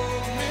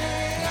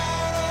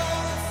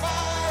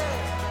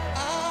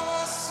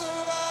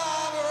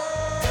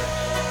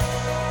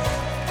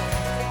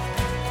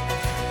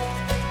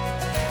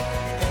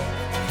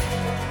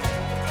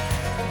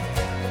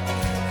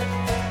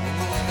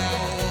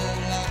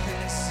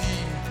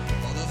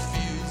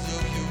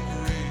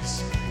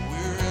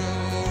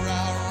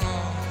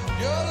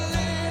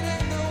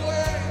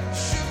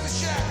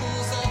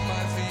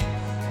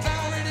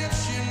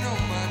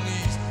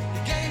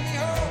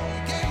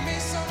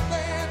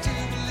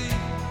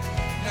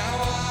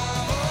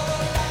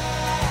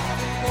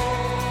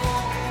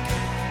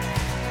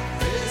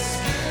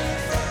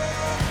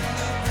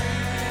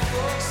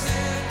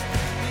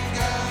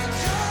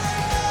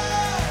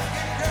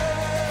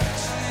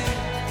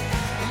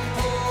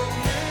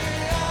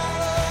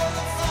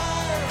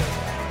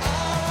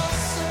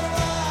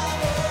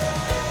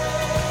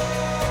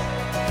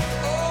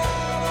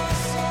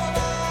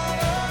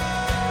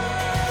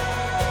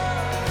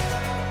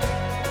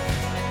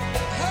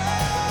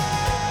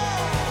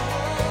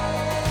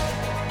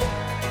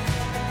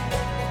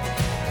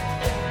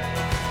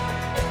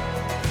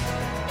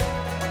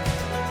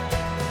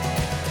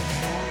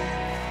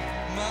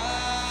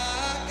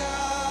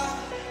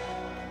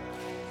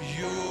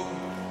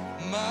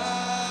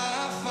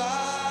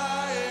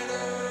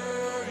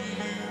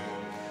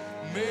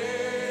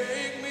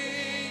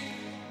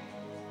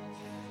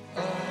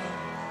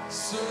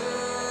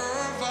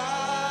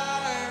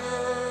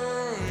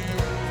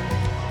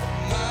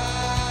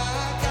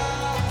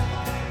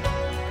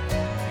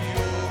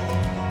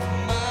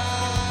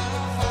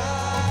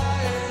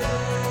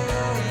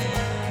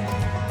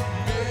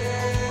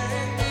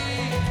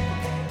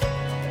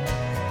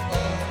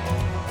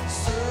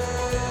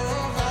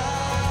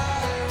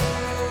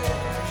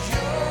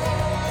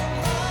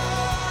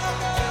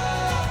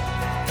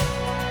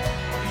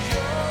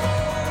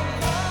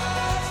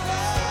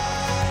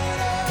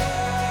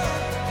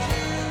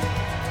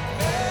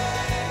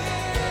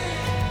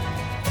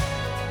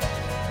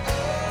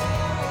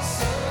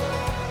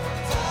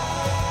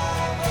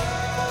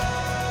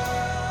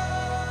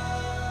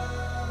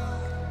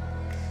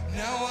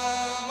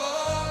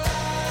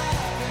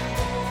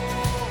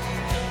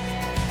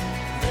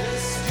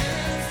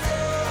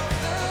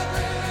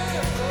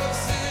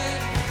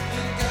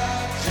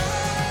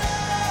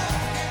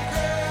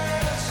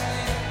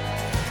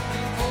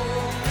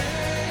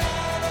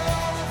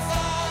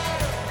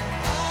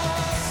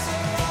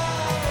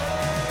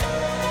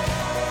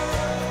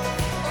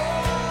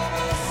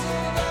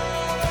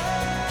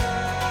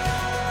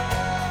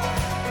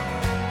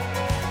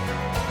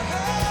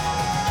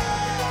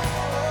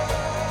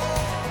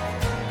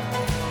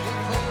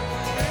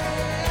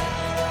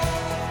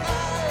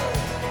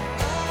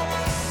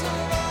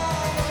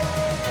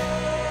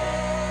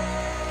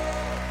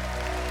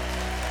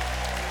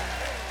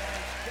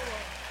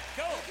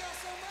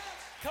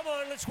 Come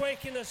on, let's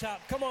waken us up.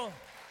 Come on.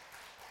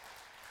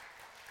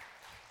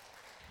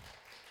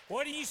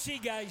 What do you see,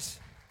 guys?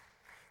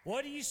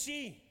 What do you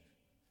see?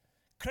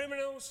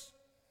 Criminals?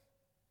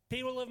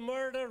 People of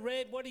murder,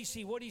 rape? What do you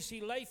see? What do you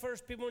see?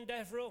 Lifers, people on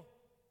death row?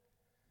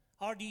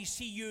 Or do you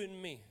see you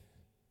and me?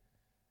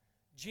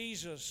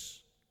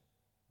 Jesus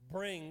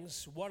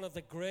brings one of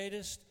the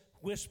greatest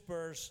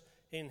whispers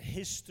in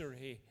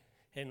history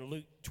in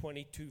Luke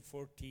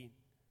 22:14.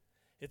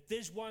 If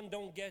this one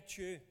don't get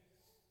you,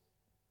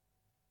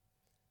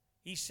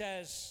 he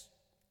says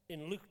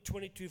in Luke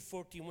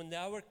 22:14, when the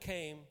hour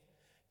came,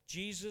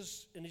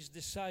 Jesus and his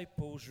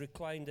disciples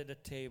reclined at a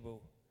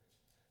table.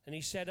 And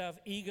he said, I've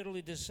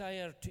eagerly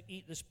desired to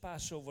eat this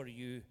Passover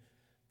you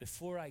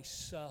before I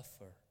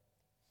suffer.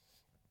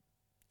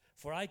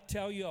 For I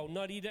tell you, I'll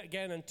not eat it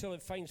again until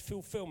it finds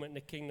fulfillment in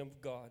the kingdom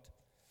of God.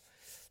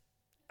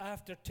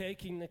 After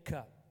taking the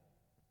cup,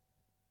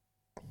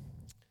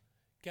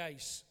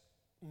 guys,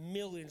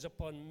 millions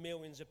upon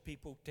millions of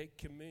people take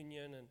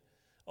communion, and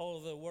all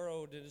over the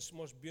world, it is the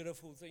most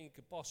beautiful thing you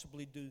could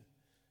possibly do.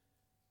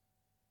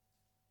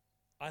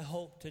 I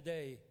hope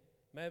today,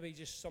 maybe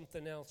just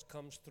something else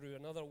comes through,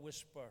 another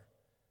whisper,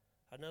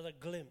 another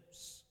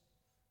glimpse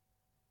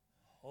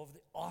of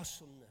the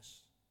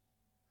awesomeness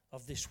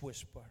of this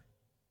whisper.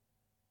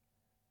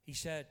 He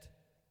said,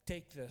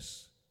 take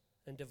this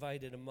and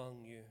divide it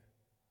among you.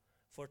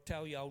 For I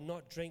tell you, I'll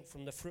not drink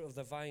from the fruit of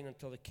the vine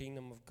until the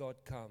kingdom of God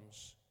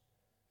comes.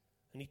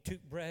 And he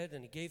took bread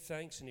and he gave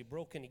thanks and he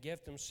broke and he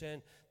gave them,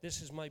 saying,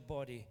 this is my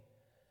body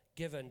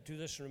given, do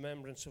this in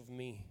remembrance of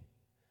me.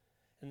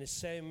 In the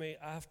same way,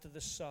 after the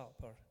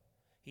supper,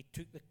 he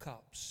took the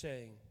cup,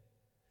 saying,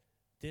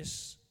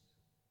 this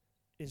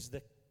is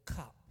the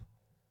cup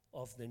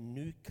of the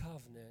new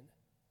covenant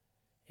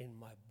in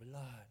my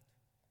blood,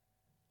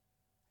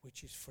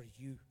 which is for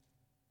you.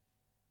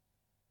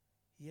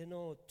 You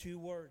know, 2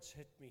 words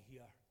hit me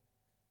here.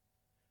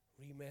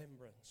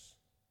 Remembrance.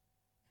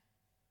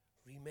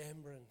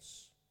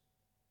 Remembrance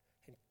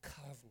and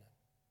covenant.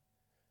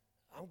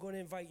 I'm going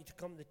to invite you to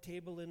come to the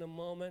table in a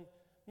moment,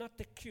 not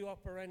to queue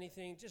up or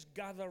anything, just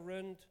gather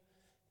around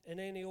in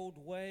any old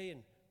way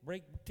and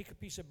take a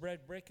piece of bread,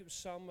 break it with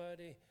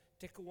somebody,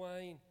 take a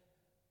wine.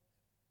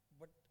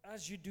 But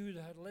as you do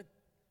that,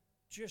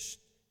 just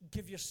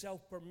give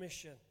yourself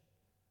permission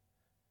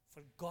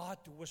for God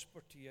to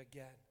whisper to you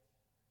again,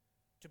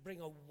 to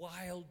bring a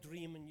wild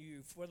dream in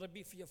you, whether it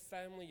be for your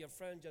family, your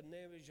friends, your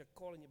neighbors, your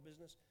calling, your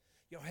business,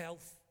 your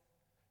health,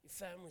 your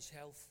family's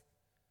health.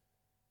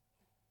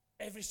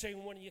 Every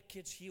single one of your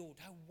kids healed.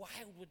 How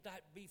wild would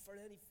that be for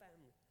any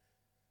family?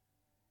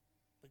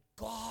 But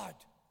God,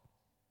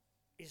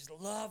 his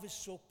love is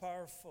so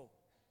powerful.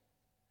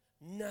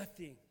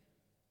 Nothing.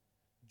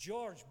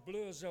 George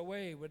blew us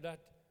away with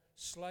that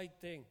slide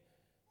thing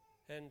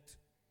and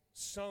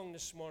sung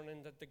this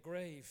morning that the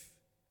grave,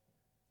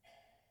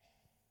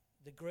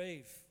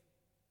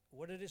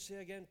 what did it say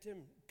again,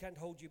 Tim? Can't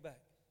hold you back.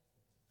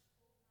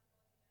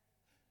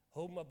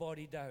 Hold my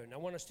body down. I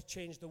want us to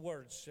change the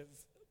words.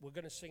 We're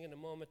going to sing in a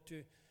moment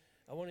too.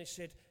 I want to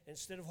say,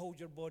 instead of hold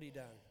your body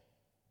down,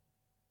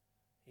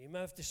 you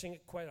might have to sing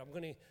it quiet. I'm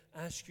going to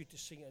ask you to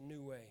sing it a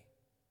new way.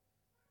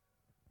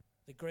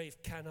 The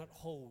grave cannot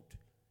hold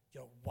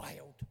your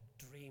wild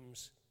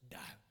dreams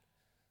down.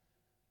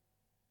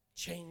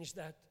 Change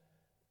that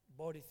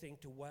body thing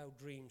to wild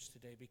dreams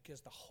today,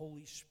 because the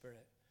Holy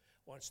Spirit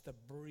wants to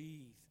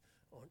breathe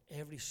on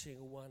every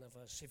single one of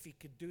us. If he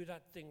could do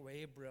that thing with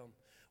Abraham,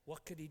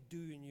 what could he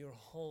do in your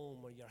home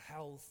or your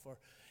health or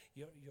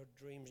your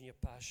dreams and your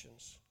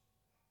passions?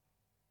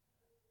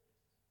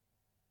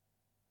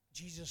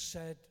 Jesus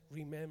said,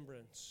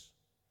 remembrance.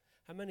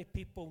 How many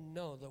people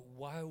know that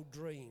wild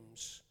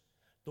dreams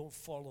don't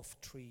fall off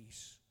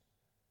trees?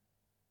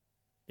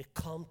 They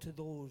come to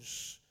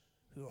those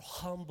who are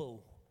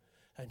humble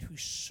and who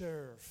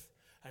serve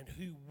and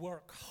who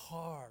work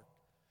hard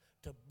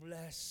to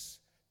bless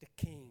the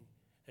King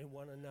and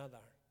one another.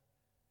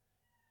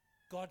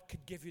 God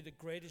could give you the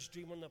greatest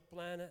dream on the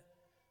planet,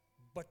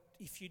 but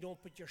if you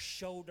don't put your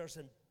shoulders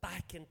and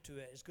back into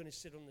it, it's going to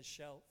sit on the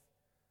shelf.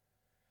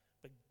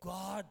 But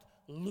God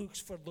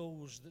looks for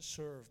those that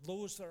serve,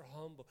 those that are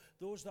humble,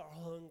 those that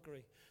are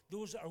hungry,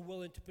 those that are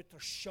willing to put their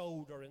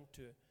shoulder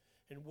into it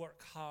and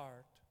work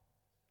hard.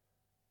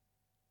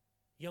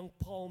 Young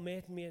Paul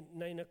met me at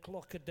 9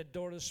 o'clock at the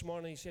door this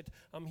morning. He said,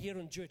 I'm here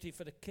on duty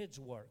for the kids'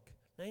 work.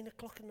 9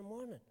 o'clock in the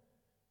morning.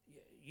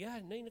 Yeah,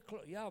 9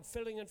 o'clock. Yeah, I'm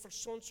filling in for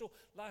so-and-so.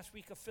 Last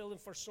week I filled in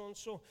for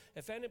so-and-so.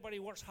 If anybody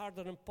works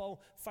harder than Paul,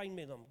 find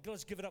me them.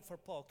 Let's give it up for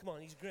Paul. Come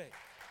on, he's great.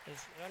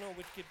 I know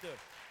we keep doing.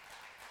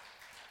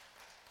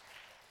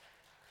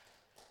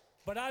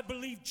 But I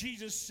believe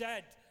Jesus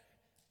said,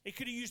 he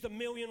could have used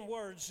 1,000,000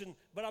 words,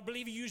 but I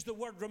believe he used the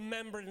word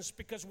remembrance,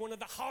 because one of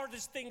the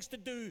hardest things to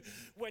do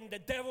when the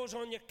devil's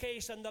on your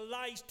case and the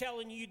lies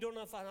telling you don't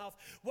have enough,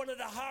 one of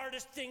the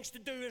hardest things to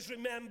do is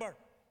remember.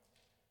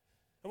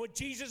 And what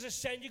Jesus is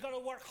saying, you've got to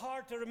work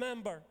hard to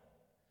remember.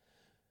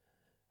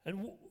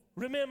 And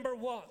remember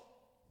what?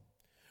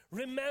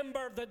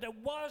 Remember that it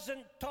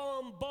wasn't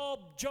Tom,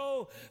 Bob,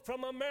 Joe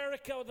from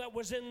America that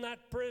was in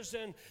that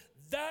prison.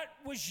 That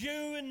was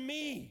you and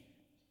me.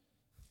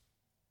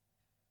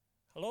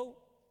 Hello?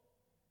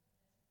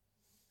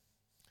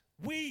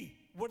 We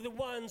were the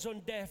ones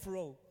on death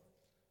row.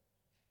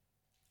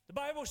 The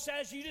Bible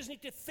says you just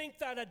need to think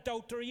that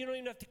adultery. You don't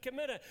even have to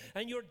commit it.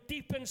 And you're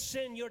deep in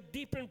sin. You're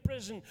deep in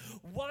prison.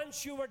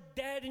 Once you were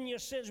dead in your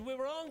sins, we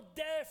were on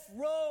death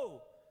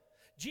row.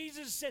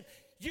 Jesus said,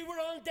 you were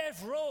on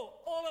death row.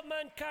 All of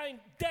mankind,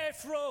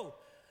 death row.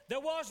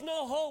 There was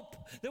no hope.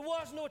 There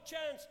was no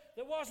chance.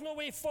 There was no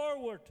way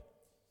forward.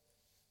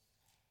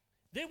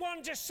 They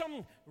weren't just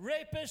some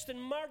rapist and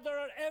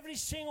murderer, every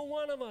single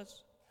one of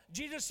us.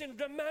 Jesus said,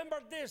 remember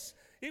this.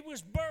 It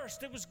was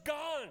burst. It was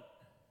gone.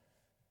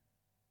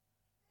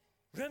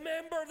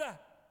 Remember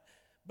that.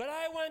 But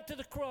I went to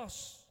the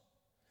cross.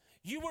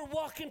 You were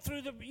walking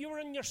through you were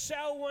in your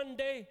cell one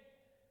day,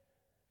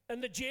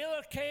 and the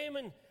jailer came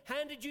and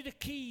handed you the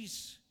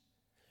keys.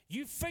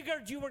 You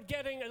figured you were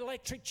getting an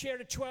electric chair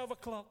at 12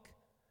 o'clock.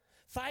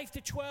 5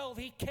 to 12,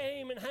 he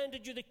came and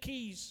handed you the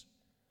keys.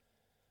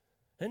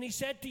 And he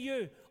said to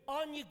you,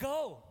 on you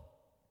go.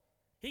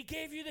 He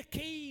gave you the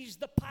keys,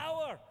 the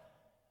power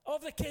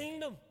of the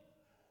kingdom.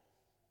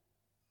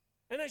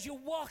 And as you're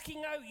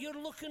walking out, you're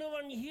looking over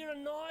and you hear a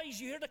noise,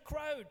 you hear the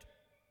crowd.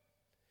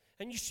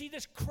 And you see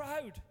this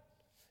crowd,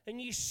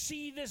 and you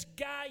see this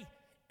guy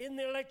in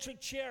the electric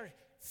chair,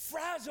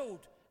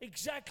 frazzled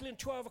exactly at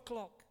 12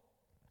 o'clock.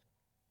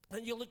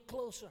 And you look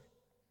closer,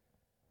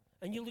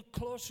 and you look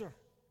closer,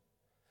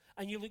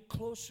 and you look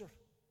closer,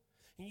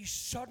 and you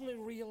suddenly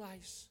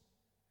realize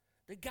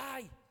the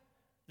guy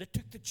that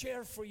took the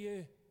chair for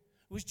you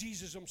was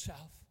Jesus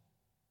himself.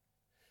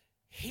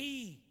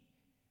 He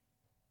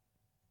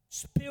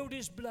spilled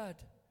his blood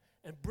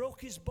and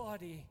broke his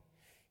body.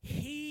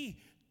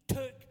 He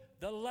took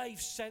the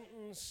life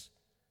sentence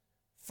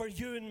for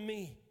you and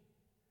me,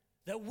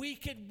 that we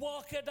could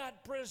walk out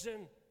that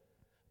prison,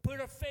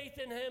 put our faith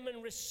in him,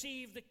 and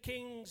receive the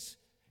King's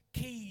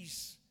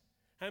keys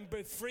and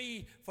be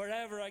free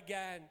forever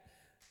again.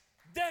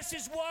 This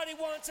is what he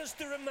wants us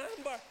to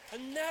remember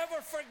and never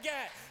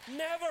forget.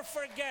 Never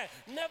forget.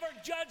 Never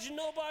judge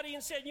nobody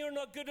and say, you're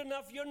not good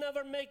enough, you'll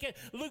never make it.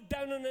 Look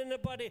down on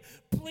anybody.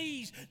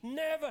 Please,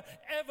 never,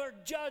 ever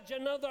judge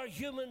another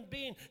human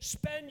being.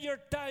 Spend your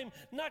time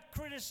not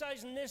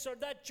criticizing this or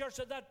that church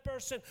or that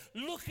person.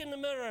 Look in the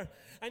mirror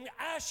and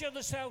ask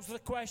yourselves the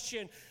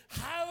question,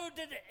 how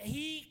did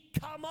he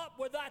come up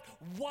with that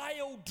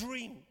wild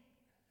dream?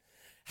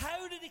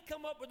 How did he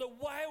come up with the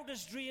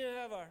wildest dream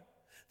ever?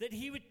 That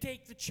he would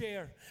take the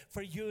chair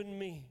for you and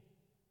me.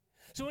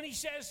 So when he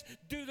says,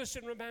 do this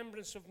in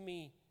remembrance of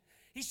me,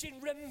 he's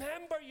saying,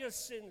 remember your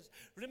sins.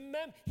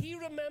 He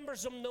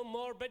remembers them no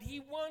more, but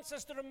he wants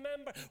us to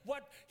remember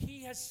what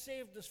he has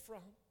saved us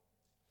from.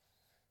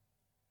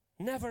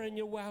 Never in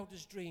your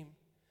wildest dream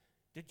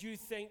did you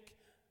think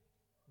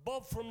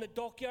Bob from the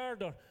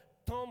dockyard or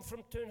Tom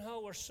from Toon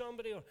Hall or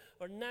somebody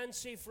or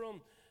Nancy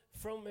from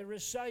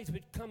Rosyth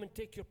would come and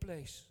take your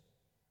place.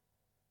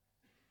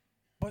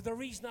 But the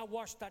reason I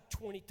watched that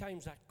 20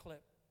 times, that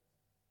clip,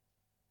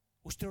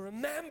 was to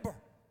remember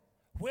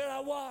where I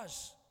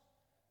was,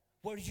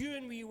 where you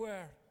and me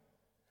were.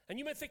 And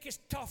you may think it's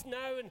tough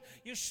now and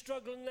you're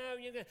struggling now.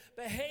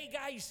 But hey,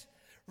 guys,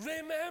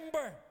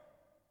 remember,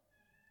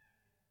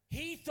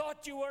 he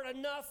thought you were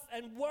enough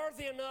and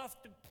worthy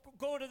enough to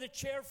go to the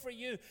chair for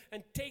you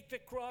and take the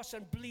cross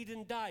and bleed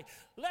and die.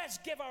 Let's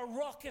give a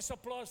raucous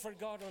applause for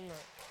God on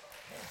that.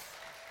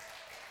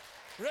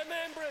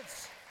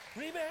 Remembrance.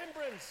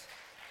 Remembrance.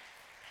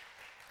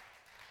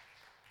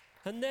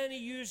 And then he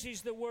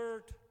uses the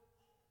word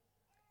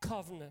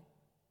covenant.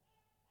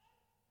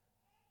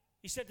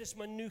 He said, this is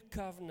my new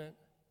covenant.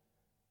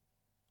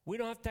 We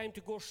don't have time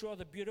to go through all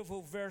the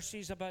beautiful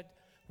verses about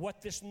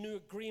what this new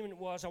agreement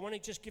was. I want to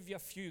just give you a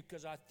few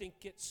because I think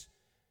it's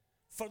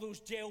for those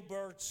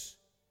jailbirds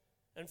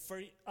and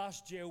for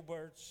us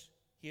jailbirds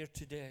here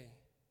today.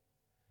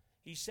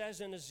 He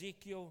says in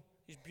Ezekiel,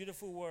 his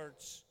beautiful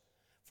words,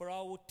 for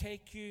I will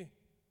take you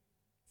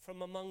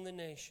from among the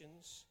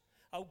nations.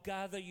 I'll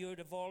gather you out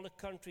of all the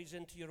countries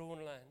into your own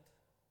land.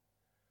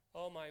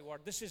 Oh my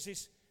word. This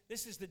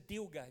is the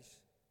deal, guys.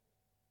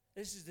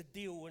 This is the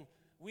deal. When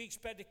we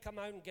expect to come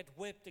out and get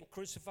whipped and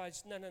crucified,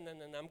 no.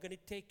 I'm going to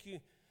take you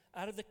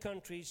out of the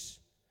countries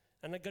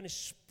and I'm going to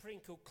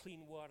sprinkle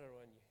clean water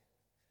on you.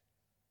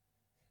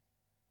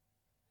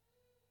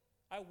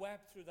 I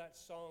wept through that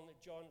song that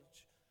John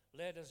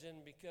led us in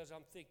because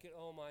I'm thinking,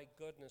 oh my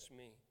goodness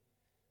me.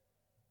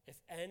 If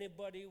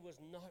anybody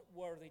was not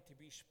worthy to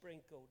be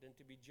sprinkled and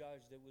to be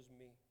judged, it was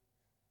me.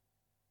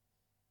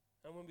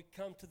 And when we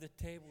come to the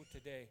table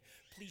today,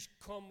 please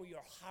come with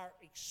your heart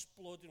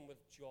exploding with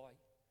joy,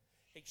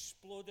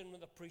 exploding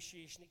with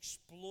appreciation,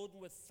 exploding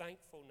with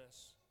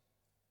thankfulness.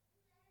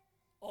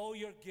 All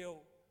your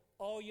guilt,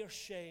 all your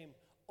shame,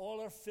 all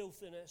our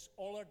filthiness,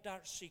 all our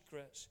dark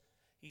secrets,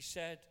 he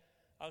said,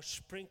 I'll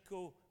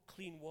sprinkle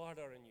clean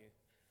water on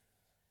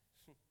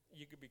you.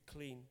 You could be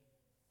clean.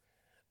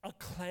 I'll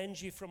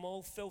cleanse you from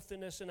all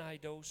filthiness and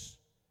idols,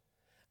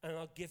 and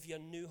I'll give you a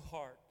new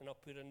heart, and I'll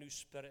put a new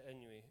spirit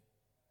in you.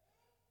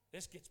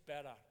 This gets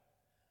better.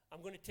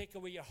 I'm going to take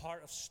away your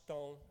heart of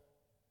stone.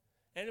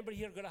 Anybody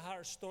here got a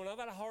heart of stone? I've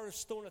had a heart of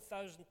stone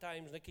 1,000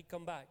 times, and it could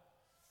come back.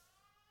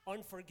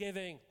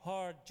 Unforgiving,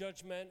 hard,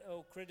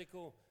 judgmental,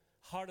 critical,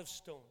 heart of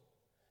stone.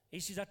 He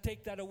says, I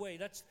take that away.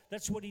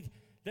 That's what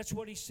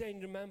he's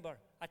saying. Remember,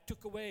 I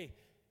took away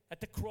at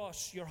the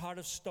cross your heart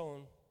of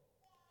stone,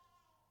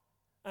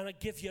 and I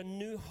give you a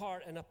new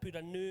heart, and I put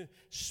a new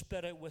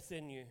spirit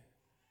within you.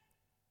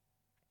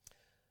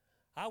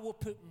 I will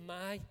put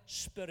my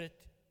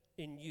spirit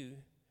in you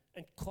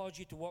and cause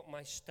you to walk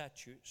my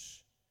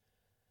statutes.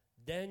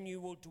 Then you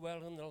will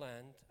dwell in the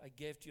land I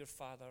gave to your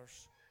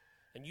fathers,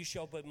 and you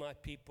shall be my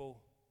people.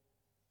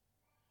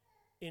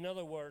 In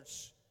other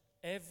words,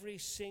 every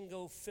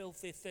single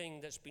filthy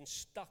thing that's been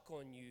stuck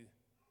on you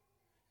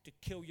to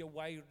kill your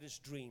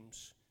wildest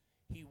dreams,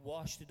 he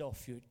washed it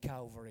off you at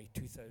Calvary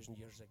 2,000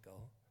 years ago.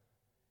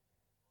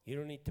 You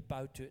don't need to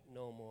bow to it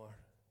no more.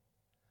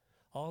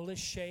 All the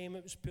shame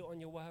that was put on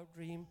your wild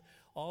dream,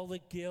 all the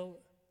guilt,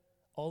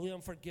 all the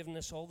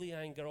unforgiveness, all the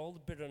anger, all the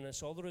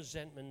bitterness, all the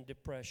resentment and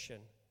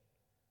depression.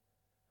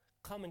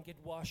 Come and get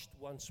washed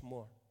once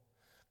more.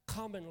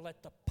 Come and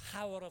let the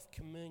power of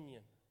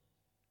communion.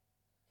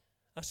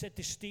 I said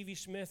to Stevie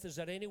Smith, is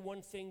there any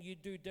one thing you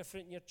do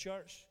different in your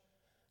church?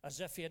 As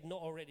if he had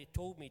not already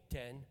told me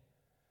 10.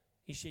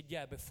 He said,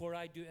 yeah, before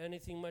I do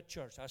anything in my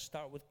church, I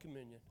start with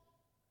communion.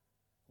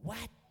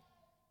 What?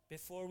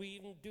 Before we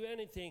even do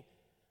anything,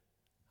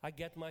 I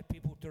get my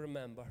people to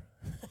remember.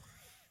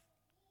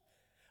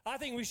 I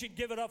think we should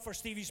give it up for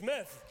Stevie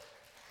Smith.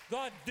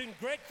 God doing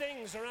great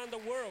things around the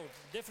world,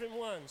 different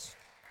ones.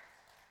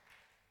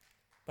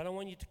 But I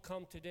want you to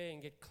come today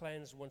and get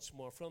cleansed once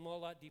more from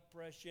all that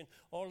depression,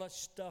 all that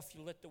stuff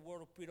you let the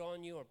world put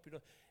on you, or put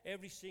on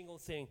every single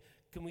thing.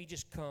 Can we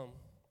just come?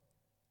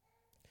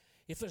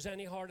 If there's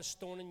any heart of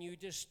stone in you,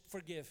 just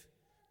forgive.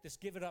 Just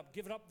give it up.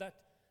 Give it up,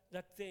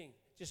 that thing.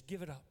 Just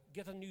give it up.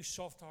 Get a new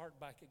soft heart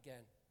back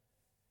again.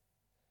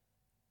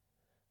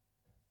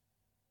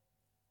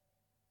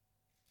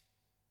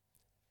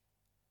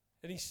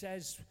 And he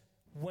says,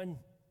 when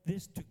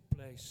this took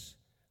place,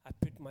 I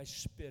put my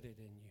spirit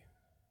in you.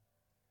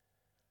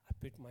 I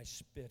put my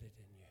spirit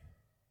in you.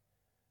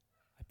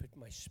 I put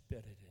my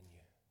spirit in you.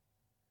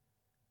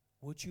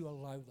 Would you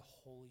allow the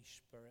Holy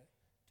Spirit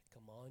to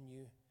come on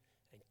you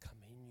and come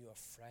in you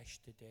afresh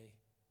today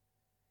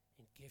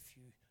and give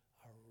you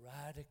a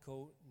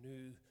radical,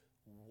 new,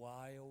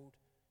 wild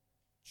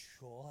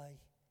joy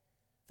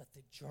that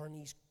the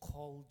journey's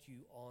called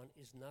you on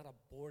is not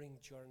a boring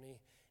journey.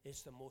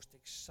 It's the most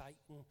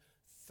exciting,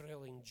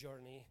 thrilling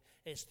journey.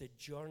 It's the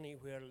journey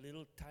where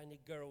little tiny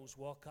girls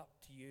walk up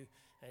to you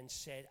and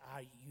said,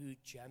 are you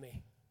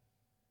Jimmy?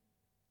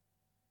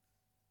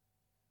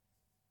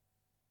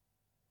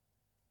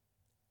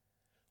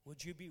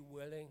 Would you be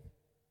willing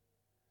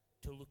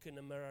to look in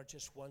the mirror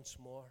just once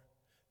more,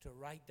 to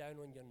write down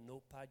on your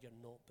notepad, your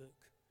notebook,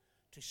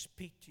 to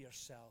speak to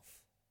yourself,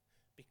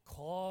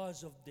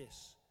 because of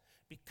this,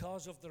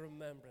 because of the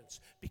remembrance,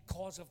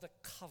 because of the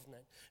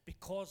covenant,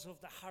 because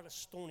of the heart of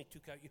stone he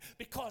took out you,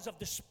 because of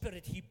the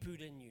spirit he put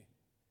in you?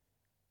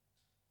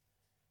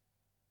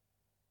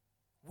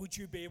 Would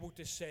you be able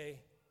to say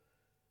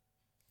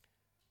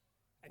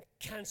and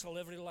cancel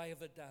every lie of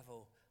the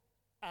devil,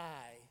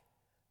 I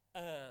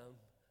am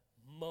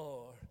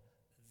more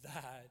than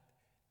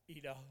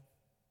enough?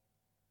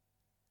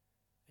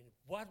 And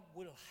what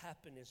will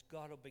happen is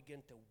God will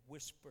begin to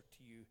whisper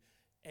to you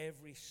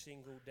every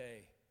single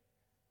day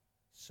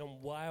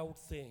some wild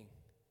thing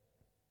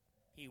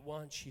he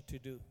wants you to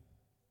do.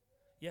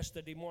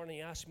 Yesterday morning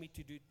he asked me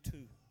to do 2.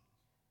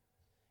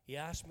 He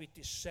asked me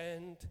to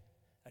send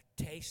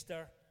a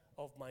taster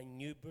of my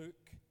new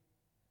book,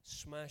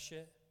 Smash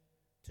It,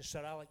 to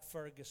Sir Alec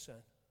Ferguson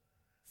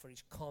for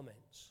his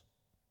comments.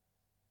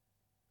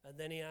 And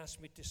then he asked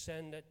me to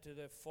send it to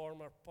the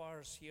former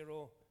Pars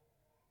hero,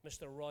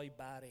 Mr. Roy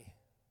Barry.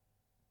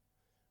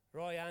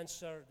 Roy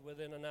answered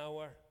within an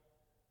hour,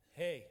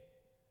 hey,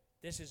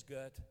 this is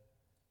good.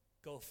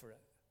 Go for it.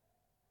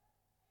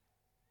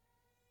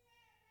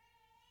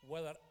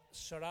 Whether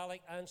Sir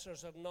Alec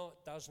answers or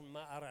not doesn't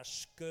matter a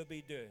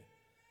Scooby-Doo.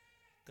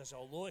 Because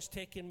although it's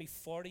taken me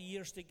 40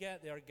 years to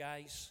get there,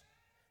 guys,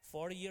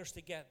 40 years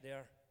to get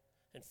there,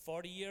 and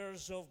 40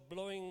 years of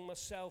blowing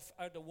myself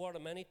out of water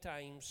many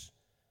times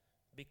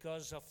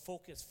because I've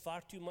focused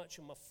far too much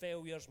on my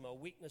failures, my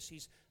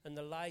weaknesses, and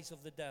the lies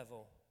of the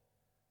devil.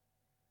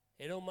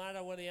 It don't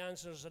matter whether the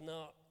answers or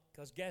not,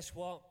 because guess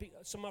what?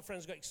 Some of my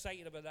friends got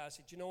excited about that. I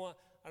said, you know what?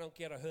 I don't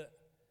care a hoot.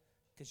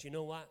 Because you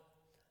know what?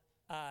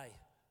 I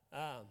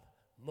am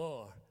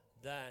more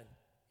than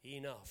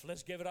enough.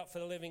 Let's give it up for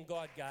the living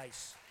God,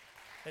 guys.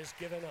 Let's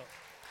give it up.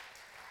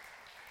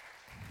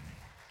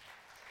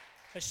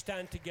 Let's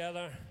stand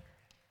together.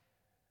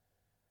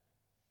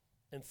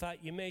 In fact,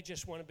 you may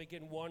just want to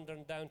begin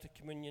wandering down to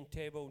communion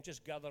table and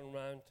just gathering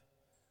around.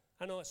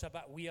 I know it's a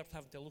bit weird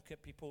having to look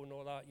at people and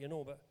all that, you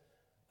know, but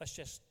Let's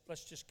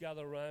just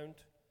gather around.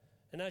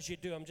 And as you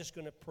do, I'm just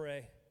going to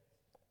pray.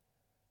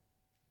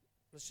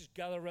 Let's just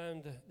gather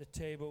around the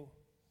table.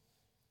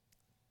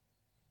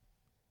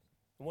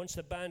 And once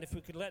the band, if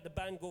we could let the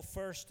band go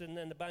first, and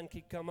then the band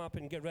could come up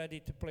and get ready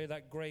to play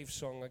that grave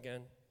song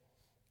again.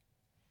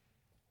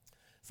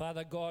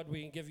 Father God,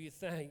 we give you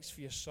thanks for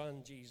your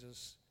Son,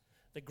 Jesus,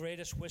 the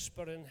greatest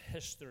whisper in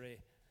history.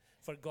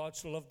 For God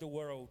so loved the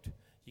world,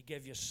 you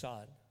gave your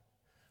Son.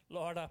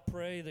 Lord, I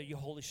pray that your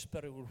Holy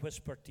Spirit will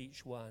whisper to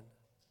each one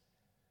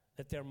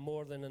that they're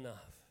more than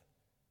enough.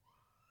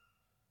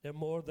 They're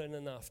more than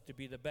enough to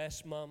be the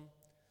best mom,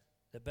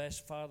 the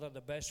best father, the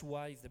best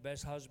wife, the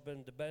best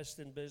husband, the best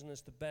in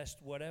business, the best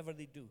whatever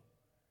they do,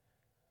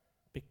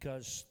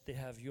 because they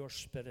have your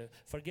Spirit.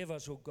 Forgive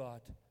us, oh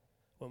God,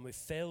 when we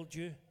failed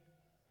you,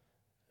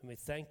 and we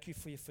thank you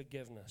for your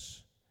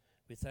forgiveness.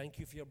 We thank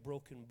you for your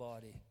broken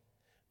body.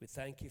 We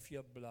thank you for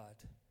your blood.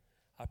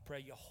 I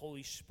pray your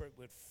Holy Spirit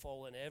would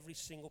fall in every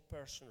single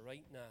person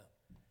right now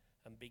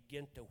and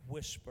begin to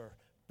whisper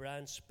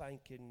brand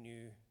spanking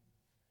new,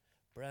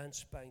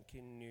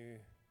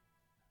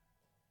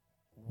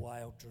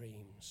 wild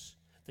dreams.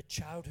 The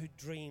childhood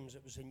dreams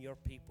that was in your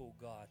people,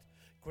 God.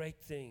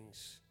 Great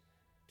things,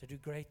 to do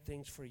great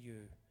things for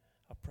you.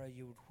 I pray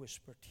you would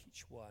whisper to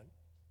each one.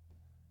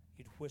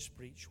 You'd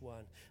whisper each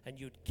one, and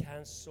you'd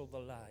cancel the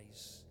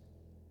lies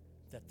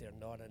that they're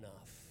not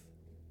enough.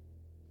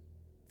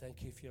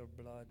 Thank you for your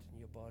blood and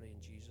your body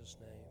in Jesus'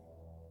 name.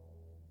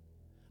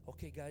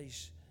 Okay,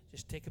 guys,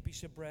 just take a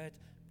piece of bread.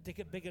 Take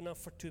it big enough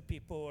for 2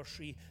 people or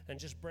 3, and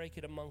just break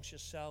it amongst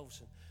yourselves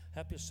and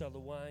help yourself the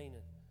wine.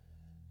 And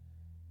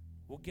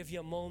we'll give you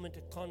a moment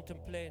to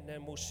contemplate, and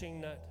then we'll sing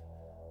that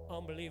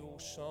unbelievable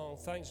song.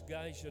 Thanks,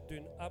 guys. You're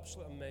doing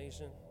absolutely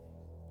amazing.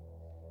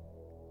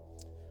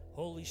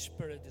 Holy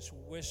Spirit, just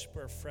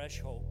whisper fresh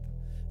hope,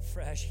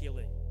 fresh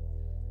healing,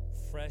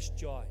 fresh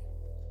joy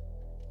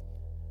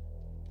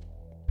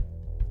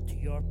to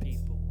your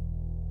people.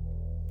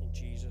 In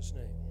Jesus'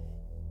 name.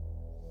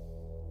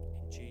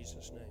 In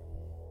Jesus' name.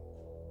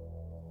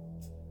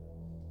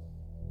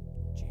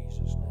 In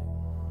Jesus' name.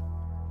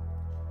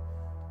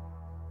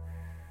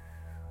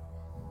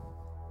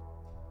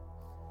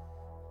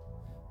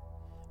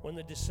 When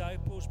the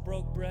disciples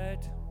broke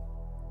bread,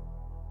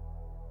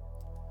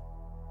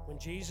 when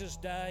Jesus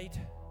died,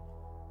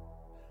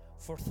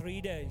 for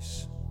 3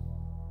 days,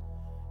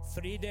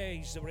 3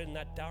 days they were in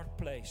that dark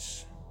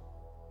place.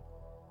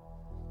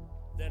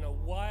 Then a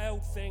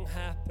wild thing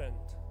happened.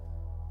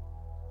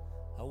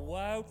 A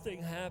wild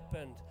thing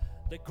happened.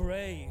 The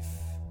grave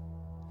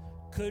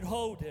could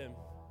hold him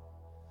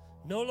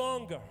no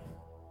longer.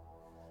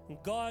 In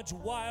God's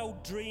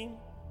wild dream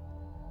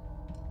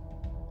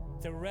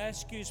to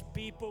rescue his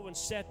people and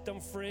set them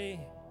free,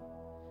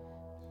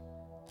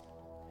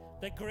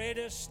 the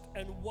greatest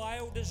and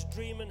wildest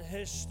dream in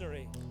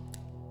history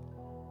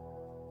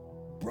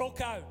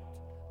broke out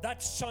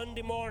that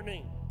Sunday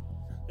morning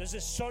as the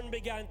sun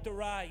began to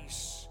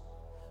rise.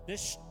 The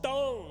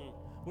stone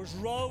was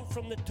rolled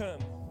from the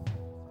tomb,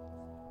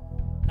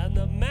 and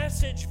the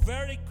message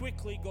very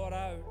quickly got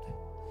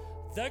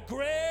out. The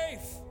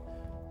grave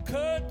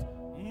could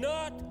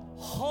not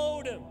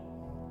hold him,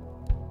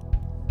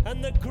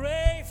 and the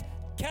grave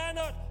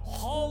cannot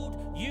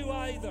hold you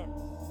either.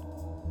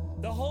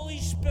 The Holy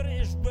Spirit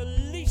is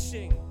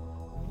releasing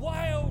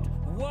wild,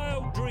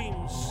 wild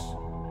dreams.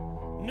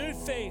 New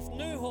faith,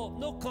 new hope,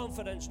 new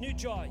confidence, new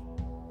joy.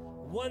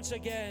 Once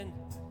again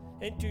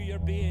into your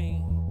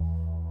being.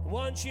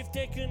 Once you've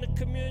taken the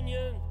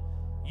communion,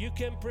 you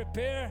can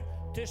prepare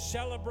to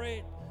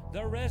celebrate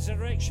the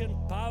resurrection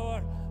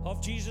power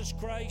of Jesus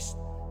Christ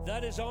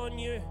that is on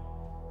you,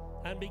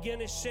 and begin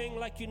to sing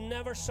like you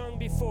never sung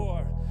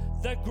before.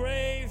 The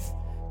grave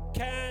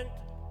can't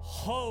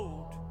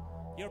hold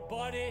your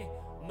body,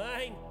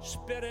 mind,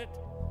 spirit,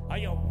 are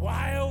your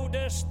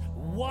wildest,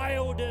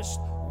 wildest,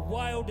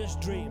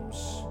 wildest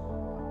dreams.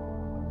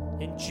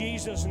 In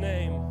Jesus'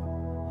 name,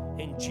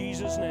 in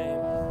Jesus' name,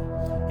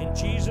 in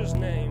Jesus'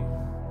 name.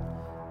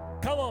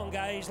 Come on,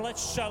 guys,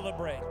 let's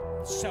celebrate.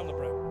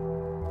 Celebrate.